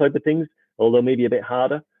 like those type of things, although maybe a bit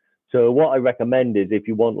harder. So what I recommend is, if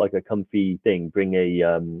you want like a comfy thing, bring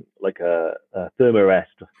a like a Thermarest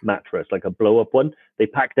mattress, like a blow-up one. They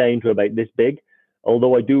pack down to about this big,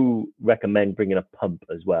 Although I do recommend bringing a pump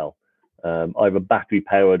as well, either battery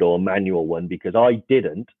powered or manual one, because I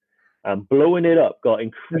didn't, and blowing it up got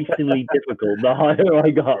increasingly difficult the higher I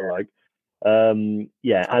got. And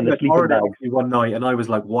the sleeping bag. One night, and I was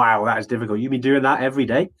like, "Wow, that is difficult." You been doing that every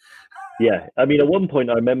day? Yeah, I mean, at one point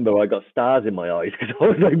I remember I got stars in my eyes because I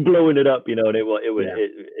was like blowing it up, and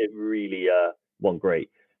it really wasn't great.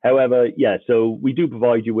 However, so we do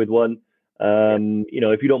provide you with one.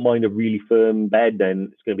 If you don't mind a really firm bed, then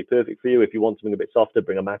it's going to be perfect for you. If you want something a bit softer,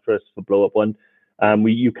 bring a mattress for blow up one.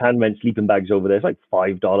 You can rent sleeping bags over there. It's like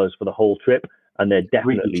 $5 for the whole trip, and they're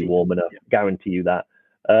definitely warm enough. Guarantee you that.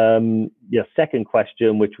 Your second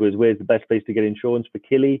question, which was where's the best place to get insurance for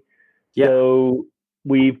Killy? Yeah. So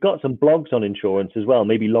we've got some blogs on insurance as well.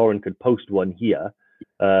 Maybe Lauren could post one here.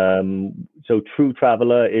 So True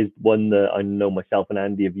Traveller is one that I know myself and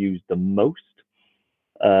Andy have used the most.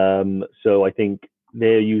 So I think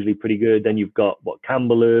they're usually pretty good. Then you've got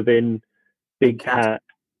Campbell Irvine, Big Cat,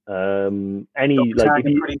 pretty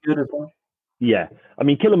good as well. Yeah, I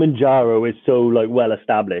mean Kilimanjaro is so well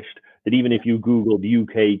established that even if you Googled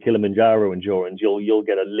UK Kilimanjaro insurance, you'll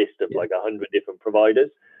get a list of 100 different providers.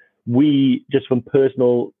 We just from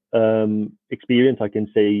personal experience, I can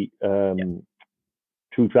say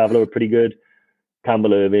True Traveller are pretty good.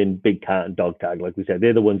 Campbell Irvine, Big Cat, and Dog Tag, like we said,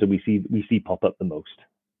 they're the ones that we see pop up the most.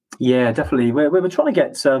 Yeah, definitely. We're trying to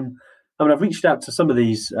get some. I mean, I've reached out to some of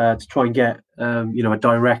these to try and get a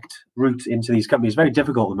direct route into these companies. Very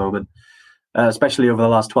difficult at the moment, especially over the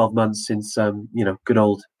last 12 months since good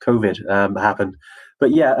old COVID happened.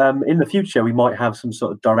 But in the future we might have some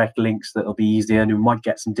sort of direct links that'll be easier, and we might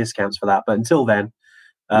get some discounts for that. But until then,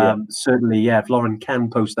 certainly, if Lauren can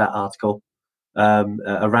post that article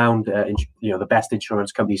around the best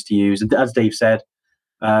insurance companies to use, and as Dave said,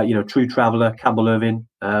 True Traveller, Campbell Irvine,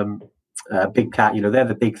 Big Cat, they're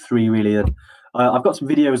the big three really. And I've got some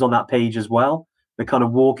videos on that page as well that kind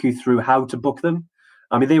of walk you through how to book them.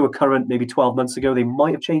 I mean, they were current maybe 12 months ago. They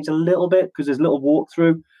might have changed a little bit because there's a little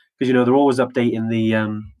walkthrough because they're always updating the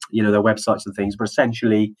their websites and things. But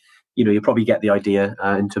essentially, you probably get the idea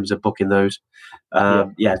in terms of booking those.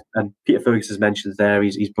 And Peter Ferguson mentions there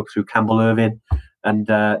he's booked through Campbell Irvine, and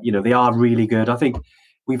they are really good. I think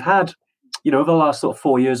we've had over the last sort of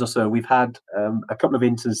 4 years or so, we've had a couple of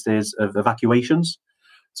instances of evacuations.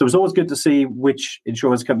 So it's always good to see which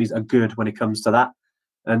insurance companies are good when it comes to that.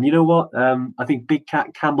 And you know what? I think Big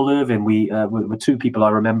Cat, Campbell Irvine, were two people I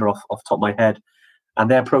remember off the top of my head, and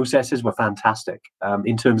their processes were fantastic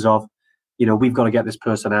in terms of, we've got to get this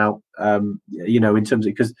person out, in terms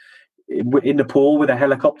of, because in Nepal with a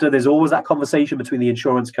helicopter, there's always that conversation between the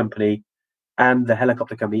insurance company and the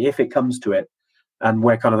helicopter company, if it comes to it, and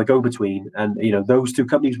we're kind of the go-between. And, those two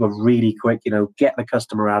companies were really quick, get the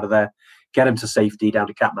customer out of there, get them to safety down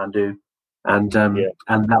to Kathmandu. And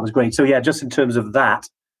that was great. So just in terms of that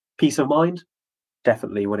peace of mind,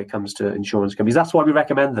 definitely when it comes to insurance companies, that's why we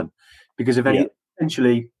recommend them, because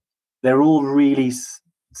essentially they're all really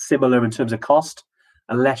similar in terms of cost,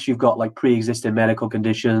 unless you've got pre-existing medical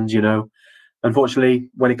conditions. Unfortunately,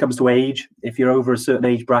 when it comes to age, if you're over a certain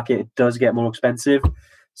age bracket, it does get more expensive.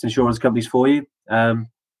 It's insurance companies for you,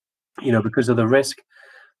 because of the risk.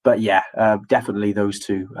 But definitely those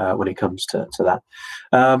two when it comes to that.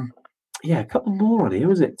 A couple more on here.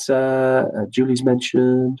 Was it Julie's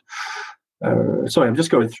mentioned? Sorry, I'm just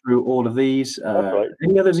going through all of these. Right.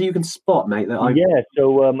 Any others that you can spot, mate?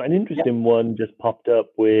 So an interesting one just popped up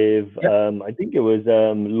with, I think it was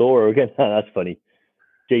Laura again. That's funny.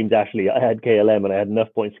 James Ashley. I had KLM and I had enough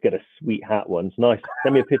points to get a sweet hat once. Nice.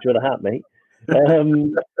 Send me a picture of the hat, mate.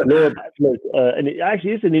 Laura Bachelor, and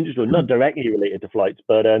actually it's an interesting one, not directly related to flights,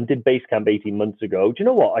 but did base camp 18 months ago. Do you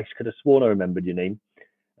know what? I could have sworn I remembered your name.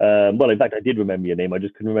 Well, in fact, I did remember your name. I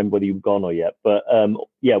just couldn't remember whether you've gone or yet. But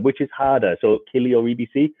which is harder? So Killy or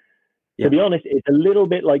EBC? To be honest, it's a little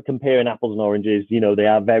bit like comparing apples and oranges. They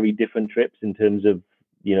are very different trips in terms of,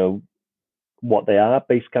 what they are.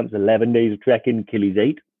 Base camp's 11 days of trekking, Killy's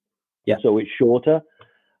 8. Yeah. So it's shorter.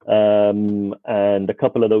 And a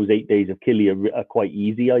couple of those 8 days of Killy are quite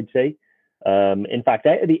easy, I'd say. In fact,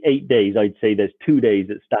 out of the 8 days, I'd say there's 2 days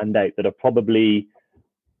that stand out that are probably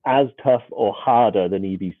as tough or harder than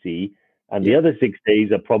EBC, and the other 6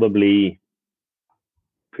 days are probably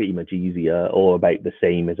pretty much easier or about the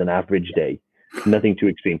same as an average day. Nothing too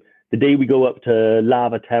extreme. The day we go up to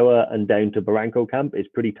Lava Tower and down to Barranco Camp is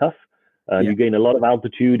pretty tough. You gain a lot of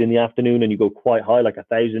altitude in the afternoon and you go quite high, like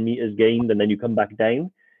 1,000 meters gained, and then you come back down.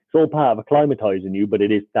 It's all part of acclimatizing you, but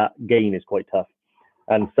that gain is quite tough.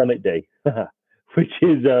 And Summit Day, which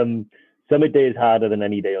is Summit Day is harder than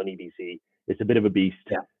any day on EBC. It's a bit of a beast.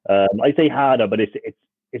 I say harder, but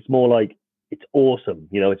it's more like it's awesome.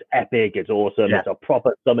 It's epic. It's awesome. Yeah. It's a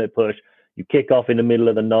proper summit push. You kick off in the middle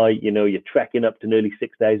of the night. You're trekking up to nearly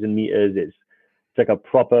 6,000 meters. It's like a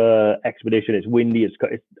proper expedition. It's windy. It's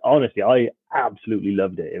honestly, I absolutely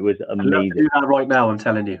loved it. It was amazing. I'd love to do that right now. I'm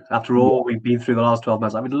telling you. After all we've been through the last 12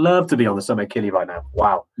 months, I would love to be on the summit Killy right now.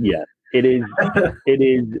 Wow. Yeah, it is. It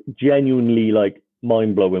is genuinely like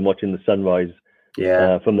mind blowing watching the sunrise.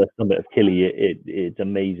 Yeah. From the summit of Killy, it's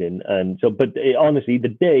amazing. And so, but honestly, the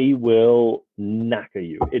day will knacker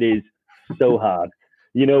you. It is so hard,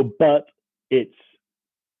 but it's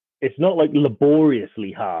not like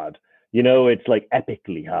laboriously hard. It's like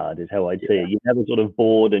epically hard is how I'd say it. You're never sort of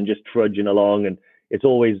bored and just trudging along, and it's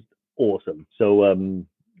always awesome. So,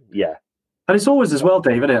 yeah. And it's always as well,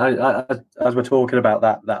 Dave, isn't it? As we're talking about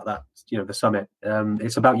that the summit,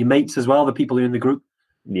 it's about your mates as well, the people who are in the group,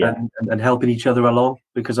 and helping each other along.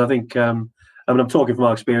 Because I think, I'm talking from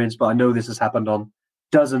our experience, but I know this has happened on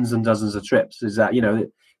dozens and dozens of trips. Is that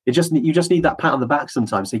you just need that pat on the back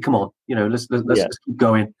sometimes. Say, come on, let's keep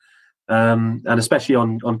going. And especially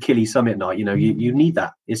on Killy Summit night, you need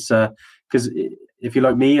that. It's because if you're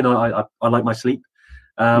like me and I like my sleep,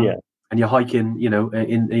 and you're hiking,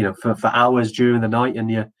 for hours during the night,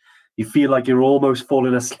 and you feel like you're almost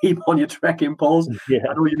falling asleep on your trekking poles. And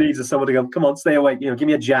all you need is someone to go, come on, stay awake. Give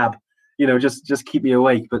me a jab. Just keep me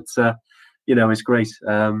awake. But it's great.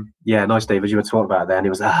 Nice, Dave, as you were talking about there, and it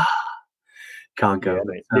was can't go.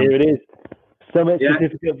 There it is. Summit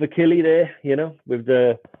certificate for Killy there. With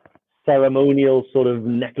the ceremonial sort of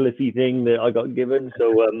necklacey thing that I got given.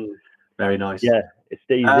 So very nice. Yeah, it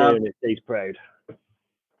stays there and it stays proud.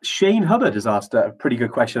 Shane Hubbard has asked a pretty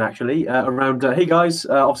good question actually around. Hey guys,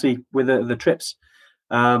 obviously with the trips,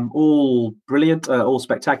 all brilliant, all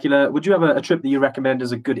spectacular. Would you have a trip that you recommend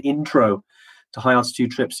as a good intro to high altitude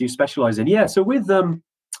trips you specialize in? Yeah, so with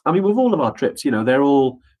with all of our trips, they're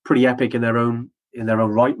all pretty epic in their own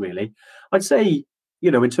right, really. I'd say,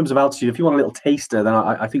 in terms of altitude, if you want a little taster, then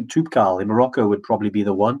I think Toubkal in Morocco would probably be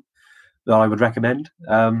the one that I would recommend.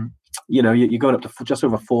 You're going up to just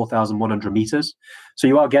over 4,100 meters. So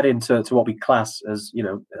you are getting to what we class as,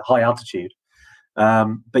 high altitude.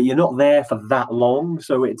 But you're not there for that long.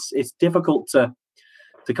 So it's difficult to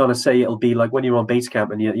kind of say it'll be like when you're on base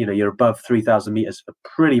camp and you're above 3,000 meters for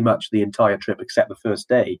pretty much the entire trip except the first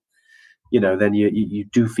day. Then you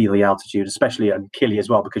do feel the altitude, especially on Killy as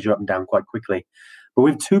well, because you're up and down quite quickly. But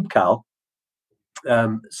with Toubkal,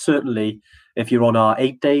 certainly if you're on our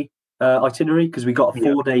 8-day itinerary, because we got a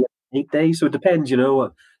 4-day, 8 days, so it depends,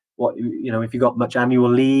 what if you got much annual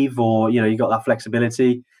leave or you got that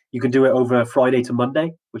flexibility, you can do it over Friday to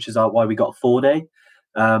Monday, which is why we got a 4-day.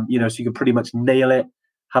 So you can pretty much nail it,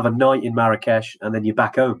 have a night in Marrakesh, and then you're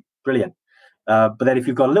back home. Brilliant. But then if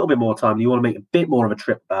you've got a little bit more time, you want to make a bit more of a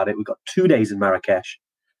trip about it. We've got 2 days in Marrakesh,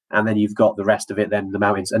 and then you've got the rest of it, then the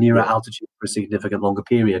mountains, and you're at altitude for a significant longer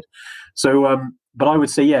period. So, but I would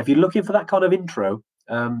say, if you're looking for that kind of intro,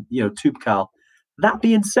 Toubkal. That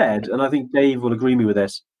being said, and I think Dave will agree with me with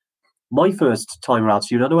this, my first time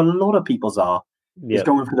altitude, I know a lot of people's is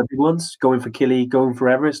going for the big ones, going for Killy, going for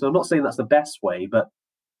Everest. And I'm not saying that's the best way, but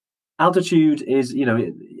altitude is,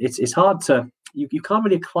 it's hard to, you can't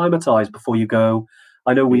really acclimatize before you go.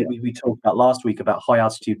 I know we talked about last week about high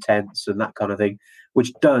altitude tents and that kind of thing,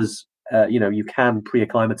 which does, you can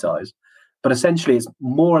pre-acclimatize, but essentially it's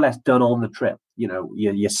more or less done on the trip.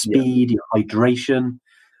 Your speed, your hydration,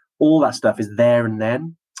 all that stuff is there and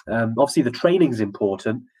then. Obviously the training's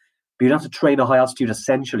important, but you have to train a high altitude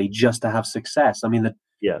essentially just to have success. The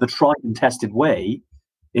tried and tested way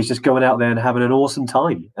is just going out there and having an awesome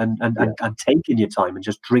time and taking your time and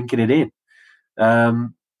just drinking it in.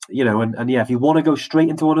 If you want to go straight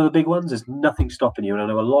into one of the big ones, there's nothing stopping you. And I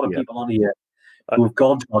know a lot of people on here who have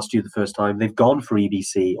gone to altitude the first time, they've gone for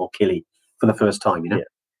EBC or Killy for the first time,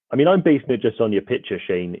 I'm basing it just on your picture,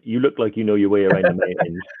 Shane. You look like you know your way around the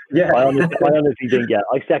mountains. I honestly think,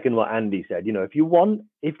 I second what Andy said. If you want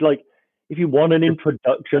an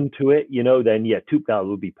introduction to it, then Toubkal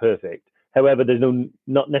would be perfect. However, there's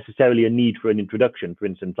not necessarily a need for an introduction. For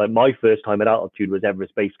instance, like my first time at altitude was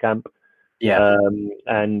Everest Base Camp.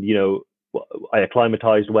 And I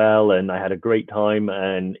acclimatized well and I had a great time,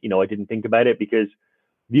 and I didn't think about it, because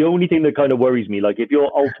the only thing that kind of worries me, like if your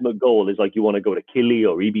ultimate goal is like you want to go to Killy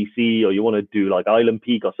or EBC, or you want to do like Island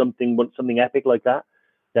Peak or something epic like that,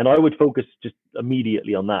 then I would focus just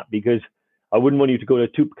immediately on that, because I wouldn't want you to go to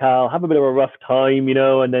Toubkal, have a bit of a rough time,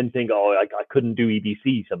 and then think, I couldn't do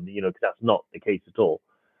EBC something, because that's not the case at all.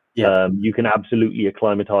 You can absolutely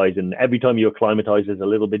acclimatize, and every time you acclimatize is a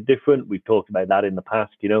little bit different. We've talked about that in the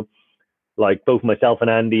past, like both myself and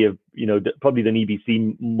Andy have, probably done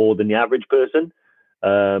EBC more than the average person.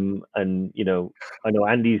 And I know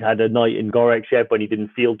Andy's had a night in Gorekshep when he didn't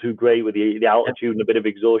feel too great with the altitude and a bit of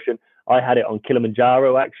exhaustion. I had it on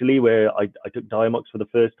Kilimanjaro actually, where I took Diamox for the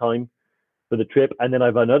first time for the trip, and then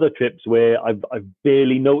I've had other trips where I've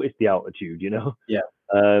barely noticed the altitude. Yeah.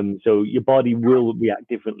 So your body will react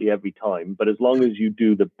differently every time, but as long as you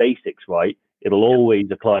do the basics right, it'll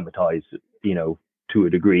always acclimatize, to a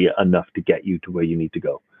degree enough to get you to where you need to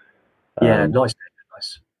go. Yeah, nice.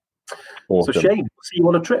 Awesome. So Shane, we'll see you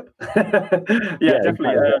on a trip. yeah,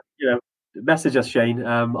 definitely. Exactly. Message us, Shane.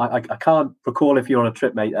 I can't recall if you're on a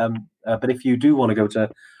trip, mate. But if you do want to go to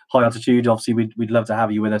high altitude, obviously we'd love to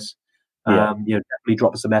have you with us. Definitely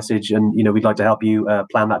drop us a message, and we'd like to help you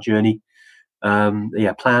plan that journey.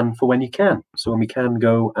 Plan for when you can. So when we can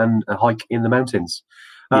go and hike in the mountains.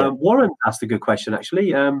 Warren asked a good question,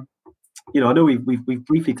 actually. I know we've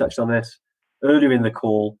briefly touched on this earlier in the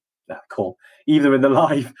call, either in the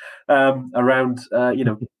live, around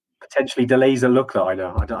potentially delays at Lukla. I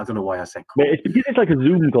know. I don't know why I said call. It's because it's like a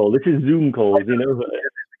Zoom call. This is Zoom calls, Because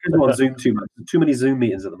we're on Zoom too much. Too many Zoom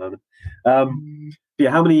meetings at the moment.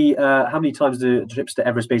 How many times do trips to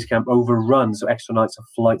Everest Base Camp overrun? So extra nights of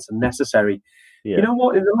flights are necessary. Yeah. You know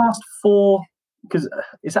what? In the last 4, because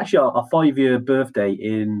it's actually our 5-year birthday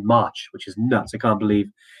in March, which is nuts. I can't believe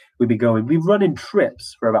we've been going. We've run in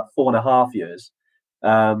trips for about 4.5 years.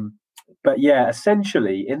 But yeah,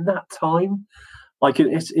 essentially in that time,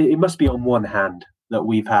 it must be on one hand that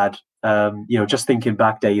we've had, just thinking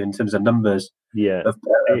back, Dave, in terms of numbers of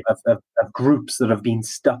groups that have been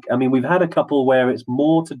stuck. I mean, we've had a couple where it's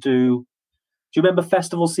more to do. Do you remember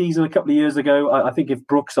festival season a couple of years ago? I think if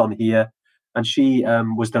Brooke's on here, and she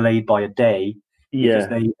was delayed by a day because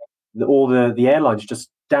all the airlines just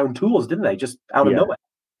down tools, didn't they? Just out of nowhere.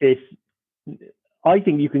 I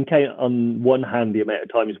think you can count on one hand the amount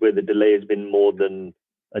of times where the delay has been more than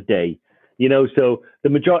a day. So the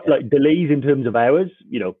majority, like delays in terms of hours,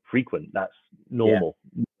 frequent. That's normal.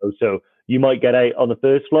 So you might get out on the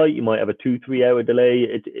first flight, you might have a 2-3 hour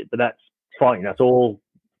delay, but that's fine. That's all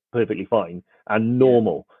perfectly fine and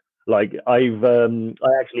normal. Like I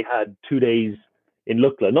actually had 2 days in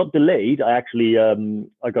Lukla, not delayed. I actually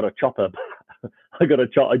I got a chopper. I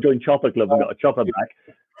joined Chopper Club and got a chopper back.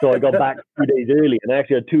 So I got back 2 days early, and I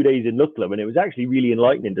actually had 2 days in Lukla, and it was actually really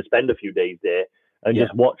enlightening to spend a few days there and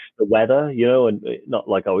just watch the weather, and not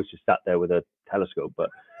like I was just sat there with a telescope, but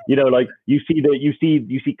like you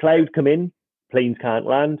see clouds come in, planes can't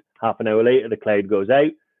land. Half an hour later, the cloud goes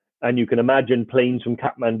out, and you can imagine planes from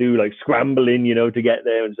Kathmandu like scrambling, to get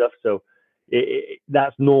there and stuff. So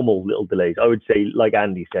that's normal little delays. I would say, like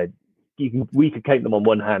Andy said, we could count them on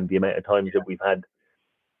one hand the amount of times that we've had.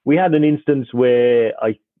 We had an instance where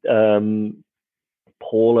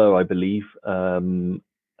Paula, I believe, and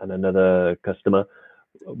another customer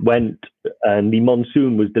went, and the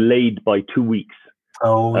monsoon was delayed by 2 weeks.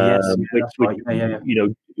 Oh yes,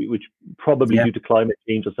 which probably due to climate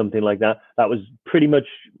change or something like that. That was pretty much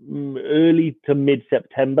early to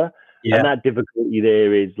mid-September, and that difficulty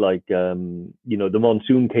there is like the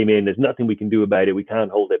monsoon came in. There's nothing we can do about it. We can't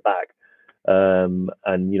hold it back, and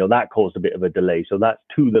that caused a bit of a delay. So that's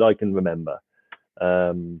 2 that I can remember.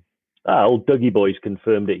 Old Dougie Boys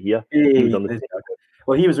confirmed it here. He was on the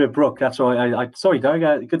Well, he was with Brooke. That's why. Sorry, Doug.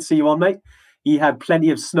 Good to see you on, mate. He had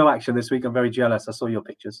plenty of snow action this week. I'm very jealous. I saw your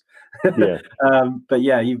pictures. But going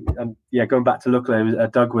back to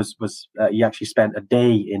Lukla, Doug was he actually spent a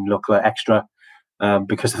day in Lukla extra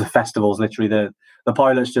because of the festivals. Literally, the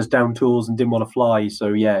pilots just down tools and didn't want to fly.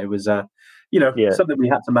 So it was something we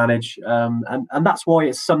had to manage. And that's why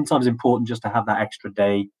it's sometimes important just to have that extra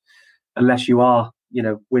day, unless you are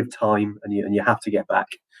with time and you have to get back.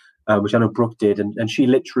 Which I know Brooke did, and she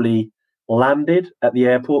literally landed at the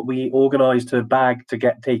airport. We organised her bag to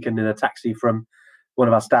get taken in a taxi from one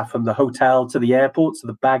of our staff from the hotel to the airport, so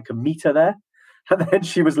the bag could meet her there. And then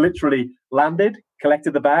she was literally landed,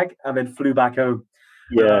 collected the bag, and then flew back home.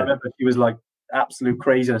 Yeah, I remember she was like absolute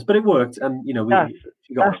craziness, but it worked. And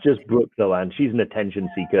that's just Brooke, though, Anne. She's an attention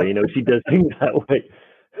seeker. She does things that way.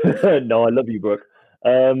 No, I love you, Brooke.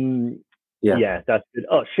 Yeah, that's good.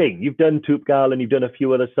 Oh, Shane, you've done Toopgal and you've done a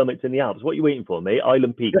few other summits in the Alps. What are you waiting for, mate?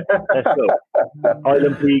 Island Peak. Let's go.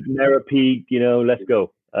 Island Peak, Mera Peak, let's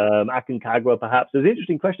go. Aconcagua, perhaps. There's an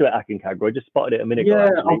interesting question about Aconcagua. I just spotted it a minute ago.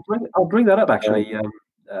 Yeah, I'll bring that up, actually.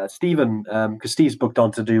 Stephen, because Steve's booked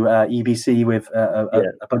on to do EBC with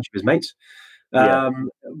a bunch of his mates.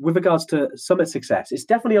 With regards to summit success, it's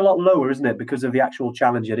definitely a lot lower, isn't it, because of the actual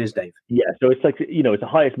challenge it is, Dave? Yeah, so it's like, it's the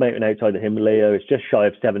highest mountain outside the Himalaya. It's just shy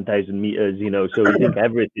of 7,000 meters, so you think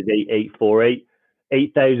Everest is 8,848.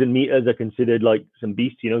 8,000 meters are considered like some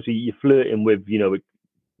beasts, so you're flirting with,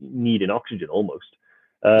 needing oxygen almost.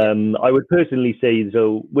 I would personally say,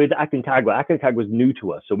 so with Aconcagua is new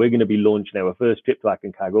to us, so we're going to be launching our first trip to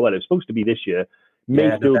Aconcagua. Well, it's supposed to be this year,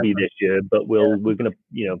 may still be this year, but we're going to,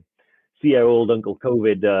 see our old Uncle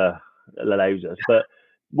COVID allows us. But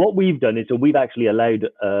what we've done is, so we've actually allowed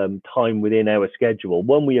time within our schedule.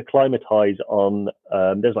 One, we acclimatize on,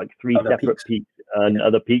 there's like 3 other separate peaks and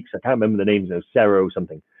other peaks. I can't remember the names now, Cerro or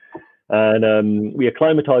something. And we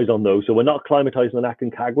acclimatize on those. So we're not acclimatizing on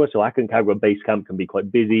Aconcagua. So Aconcagua base camp can be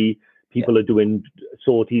quite busy. People are doing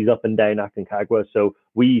sorties up and down Aconcagua. So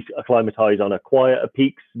we acclimatize on a quieter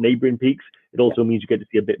peaks, neighboring peaks. It also means you get to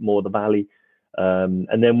see a bit more of the valley.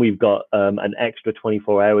 And then we've got an extra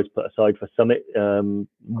 24 hours put aside for summit.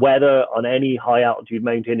 Weather on any high altitude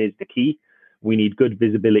mountain is the key. We need good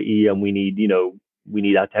visibility, and we need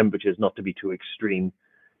our temperatures not to be too extreme.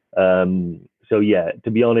 So yeah,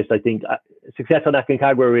 to be honest, I think success on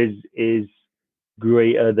Aconcagua is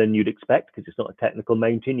greater than you'd expect, because it's not a technical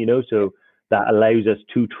mountain, so that allows us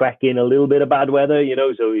to trek in a little bit of bad weather,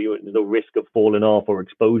 so there's no risk of falling off or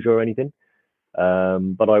exposure or anything.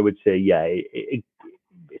 But I would say,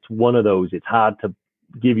 it's one of those. It's hard to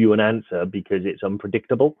give you an answer because it's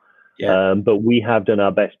unpredictable. But we have done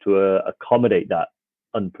our best to accommodate that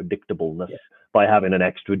unpredictableness by having an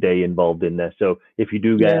extra day involved in there. So if you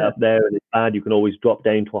do get up there and it's bad, you can always drop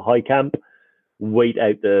down to a high camp, wait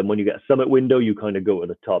out there. When you get a summit window, you kind of go to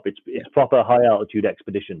the top. It's proper high altitude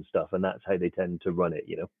expedition stuff, and that's how they tend to run it,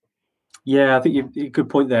 Yeah, I think you've a good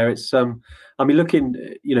point there. It's looking,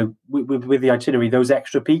 with the itinerary, those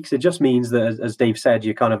extra peaks, it just means that, as Dave said,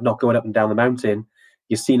 you're kind of not going up and down the mountain.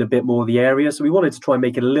 You're seeing a bit more of the area. So we wanted to try and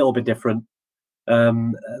make it a little bit different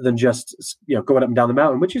than just going up and down the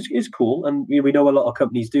mountain, which is cool. And we know a lot of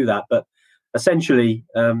companies do that, but essentially,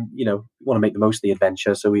 we want to make the most of the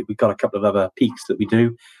adventure. So we've got a couple of other peaks that we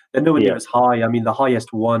do. They're nowhere near as high. I mean, the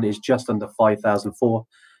highest one is just under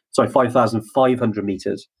 5,500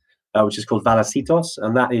 meters. Which is called Valacitos,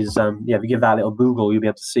 and that is, if you give that a little Google, you'll be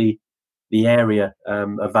able to see the area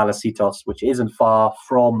of Valacitos, which isn't far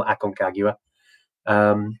from Aconcagua,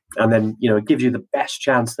 and then it gives you the best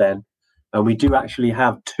chance then. And we do actually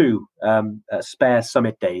have 2 spare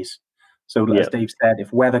summit days. So as Dave said,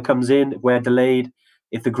 if weather comes in, if we're delayed,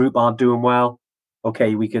 if the group aren't doing well,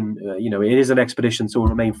 okay, we can, it is an expedition, so we'll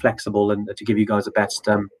remain flexible and to give you guys the best.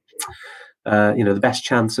 The best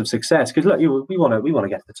chance of success, because look, we want to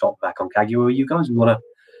get to the top back on Aconcagua. You guys, we want to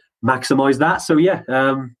maximize that. So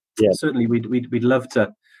certainly we'd love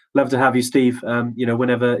to have you, Steve.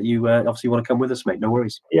 Whenever you obviously want to come with us, mate. No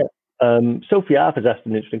worries. Sophie Arp has asked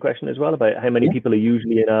an interesting question as well about how many people are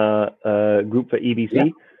usually in our group for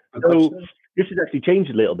EBC. So this has actually changed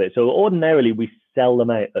a little bit. So ordinarily we sell them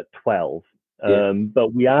out at 12,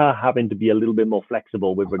 but we are having to be a little bit more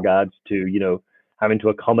flexible with regards to having to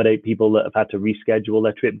accommodate people that have had to reschedule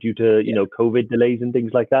their trip due to, COVID delays and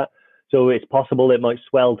things like that. So it's possible it might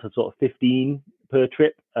swell to sort of 15 per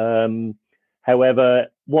trip. However,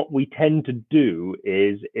 what we tend to do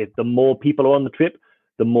is, if the more people are on the trip,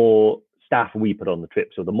 the more staff we put on the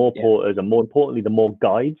trip. So the more porters, and more importantly, the more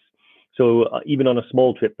guides. So even on a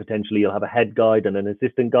small trip, potentially you'll have a head guide and an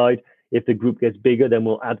assistant guide. If the group gets bigger, then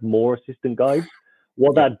we'll add more assistant guides.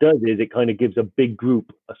 What that does is it kind of gives a big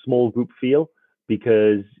group a small group feel,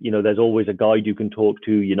 because there's always a guide you can talk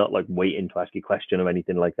to. You're not like waiting to ask a question or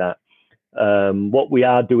anything like that. What we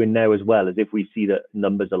are doing now as well is, if we see that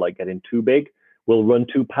numbers are like getting too big, we'll run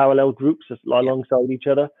 2 parallel groups alongside each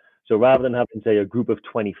other. So rather than having, say, a group of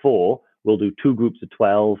 24, we'll do 2 groups of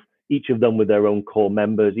 12, each of them with their own core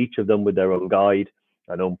members, each of them with their own guide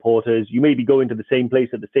and own porters. You may be going to the same place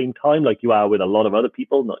at the same time, like you are with a lot of other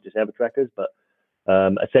people, not just Evertrekkers, but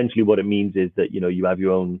essentially what it means is that you have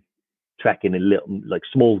your own trekking, a little like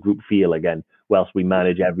small group feel again, whilst we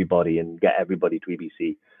manage everybody and get everybody to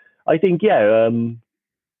EBC. I think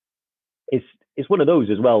it's one of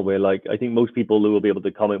those as well, where like I think most people who will be able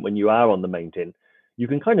to comment, when you are on the mountain, you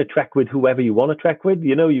can kind of trek with whoever you want to trek with.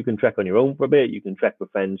 You can trek on your own for a bit, you can trek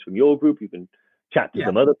with friends from your group, you can chat to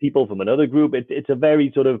some other people from another group. It's a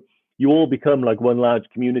very sort of, you all become like one large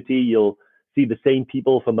community. You'll see the same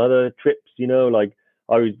people from other trips, like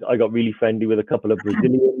I got really friendly with a couple of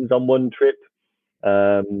Brazilians on one trip.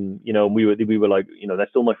 We were like, they're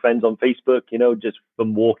still my friends on Facebook, just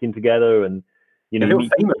from walking together, and they're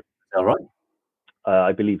famous, right?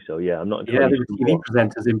 I believe so. Yeah, I'm not. Yeah, there were TV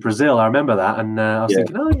presenters in Brazil. I remember that, and I was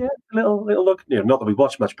thinking, a little look. Not that we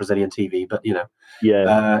watch much Brazilian TV, but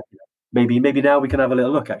maybe now we can have a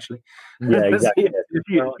little look. Actually, yeah, exactly.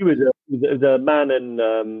 He was a man,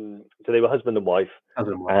 and so they were husband and wife,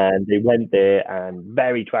 and they went there, and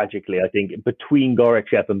very tragically, I think, between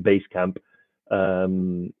Gorekshep and base camp,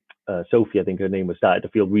 Sophie, I think her name was, started to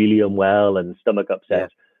feel really unwell and stomach upset.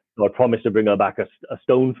 So I promised to bring her back a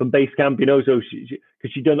stone from base camp, so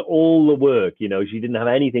because she'd done all the work, she didn't have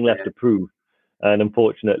anything left to prove. And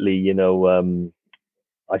unfortunately,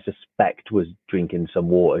 I suspect was drinking some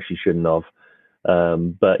water she shouldn't have.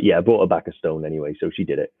 But yeah, I brought her back a stone anyway, so she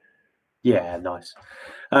did it. Yeah, nice.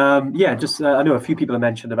 I know a few people have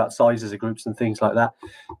mentioned about sizes of groups and things like that.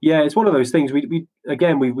 Yeah, it's one of those things.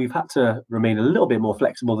 We've had to remain a little bit more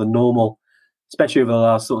flexible than normal, especially over the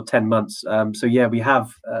last sort of 10 months. We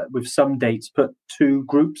have with some dates put 2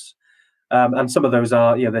 groups, and some of those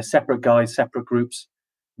are they're separate guys, separate groups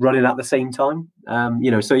running at the same time.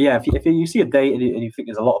 If you see a date and you think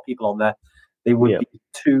there's a lot of people on there, they would be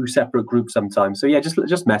 2 separate groups sometimes. So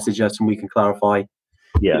just message us and we can clarify.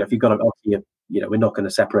 Yeah, if you've got we're not going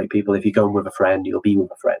to separate people. If you're going with a friend, you'll be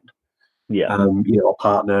with a friend. Yeah, a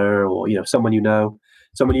partner or someone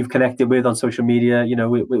someone you've connected with on social media.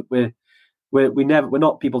 We're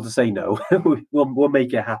not people to say no. we'll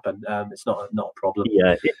make it happen. It's not a problem.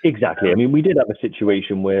 Yeah, exactly. I mean, we did have a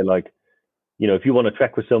situation where if you want to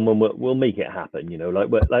trek with someone, we'll make it happen.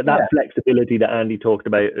 That flexibility that Andy talked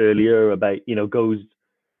about earlier about goes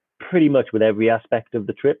pretty much with every aspect of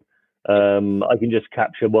the trip. I can just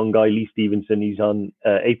capture one guy, Lee Stevenson. He's on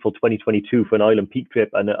April 2022 for an Island Peak trip,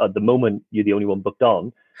 and at the moment you're the only one booked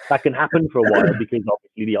on. That can happen for a while because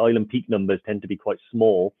obviously the Island Peak numbers tend to be quite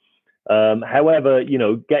small. However,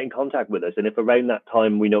 get in contact with us, and if around that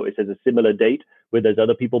time we notice there's a similar date where there's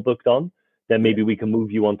other people booked on, then maybe we can move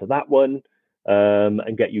you onto that one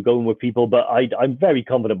and get you going with people. But I'm very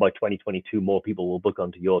confident by 2022 more people will book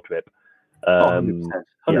onto your trip. 100%.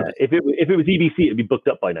 If it was EBC, it'd be booked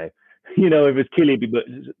up by now. If it was Killy,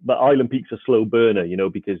 but Island Peak's a slow burner,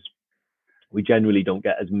 because we generally don't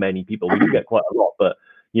get as many people. We do get quite a lot, but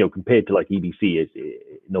compared to like EBC, is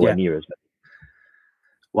nowhere near as many.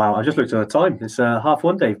 Wow, I just looked at the time. It's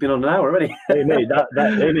 1:30. Dave, been on an hour already. Hey mate, that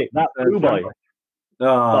flew by.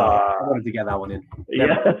 I wanted to get that one in.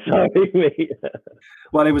 Yeah, sorry, mate.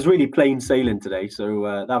 Well, it was really plain sailing today,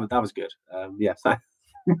 so that was good. Yes.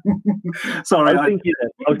 Sorry, I think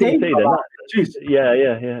I was going to say that.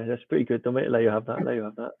 Yeah, that's pretty good. Don't let you have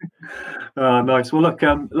that. Nice. Well, look,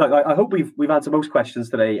 I hope we've answered most questions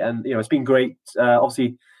today, and it's been great.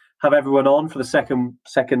 Obviously, have everyone on for the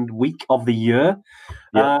second week of the year.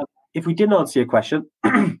 If we didn't answer your question,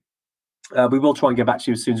 we will try and get back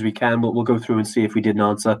to you as soon as we can. We'll go through and see if we didn't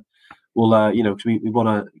answer. We'll, because we want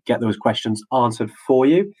to get those questions answered for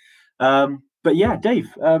you. But yeah, Dave,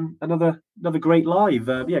 another great live.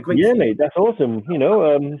 Great. Yeah, mate, that's awesome.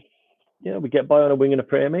 We get by on a wing and a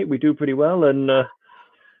prayer, mate. We do pretty well, and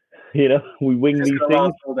we wing these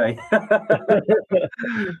things all day.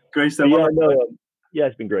 Great stuff.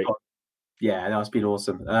 It's been great. Yeah, no, it's been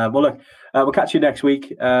awesome. Well, look, we'll catch you next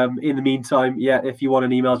week. In the meantime, if you want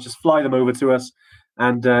an email, just fly them over to us,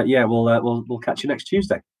 and we'll catch you next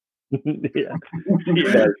Tuesday. Yeah. See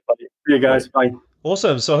you guys. Bye.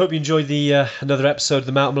 Awesome. So I hope you enjoyed the another episode of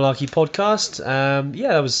the Mountain Malarkey podcast.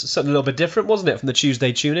 That was something a little bit different, wasn't it, from the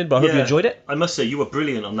Tuesday tune-in? But I hope you enjoyed it. I must say, you were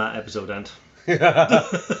brilliant on that episode, Ant.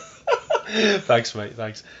 Thanks, mate.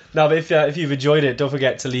 Thanks. Now, if you've enjoyed it, don't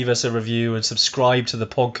forget to leave us a review and subscribe to the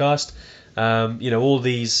podcast. All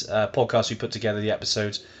these podcasts we put together, the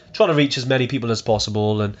episodes, trying to reach as many people as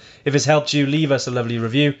possible. And if it's helped you, leave us a lovely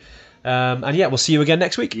review. We'll see you again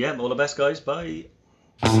next week. Yeah, all the best, guys. Bye.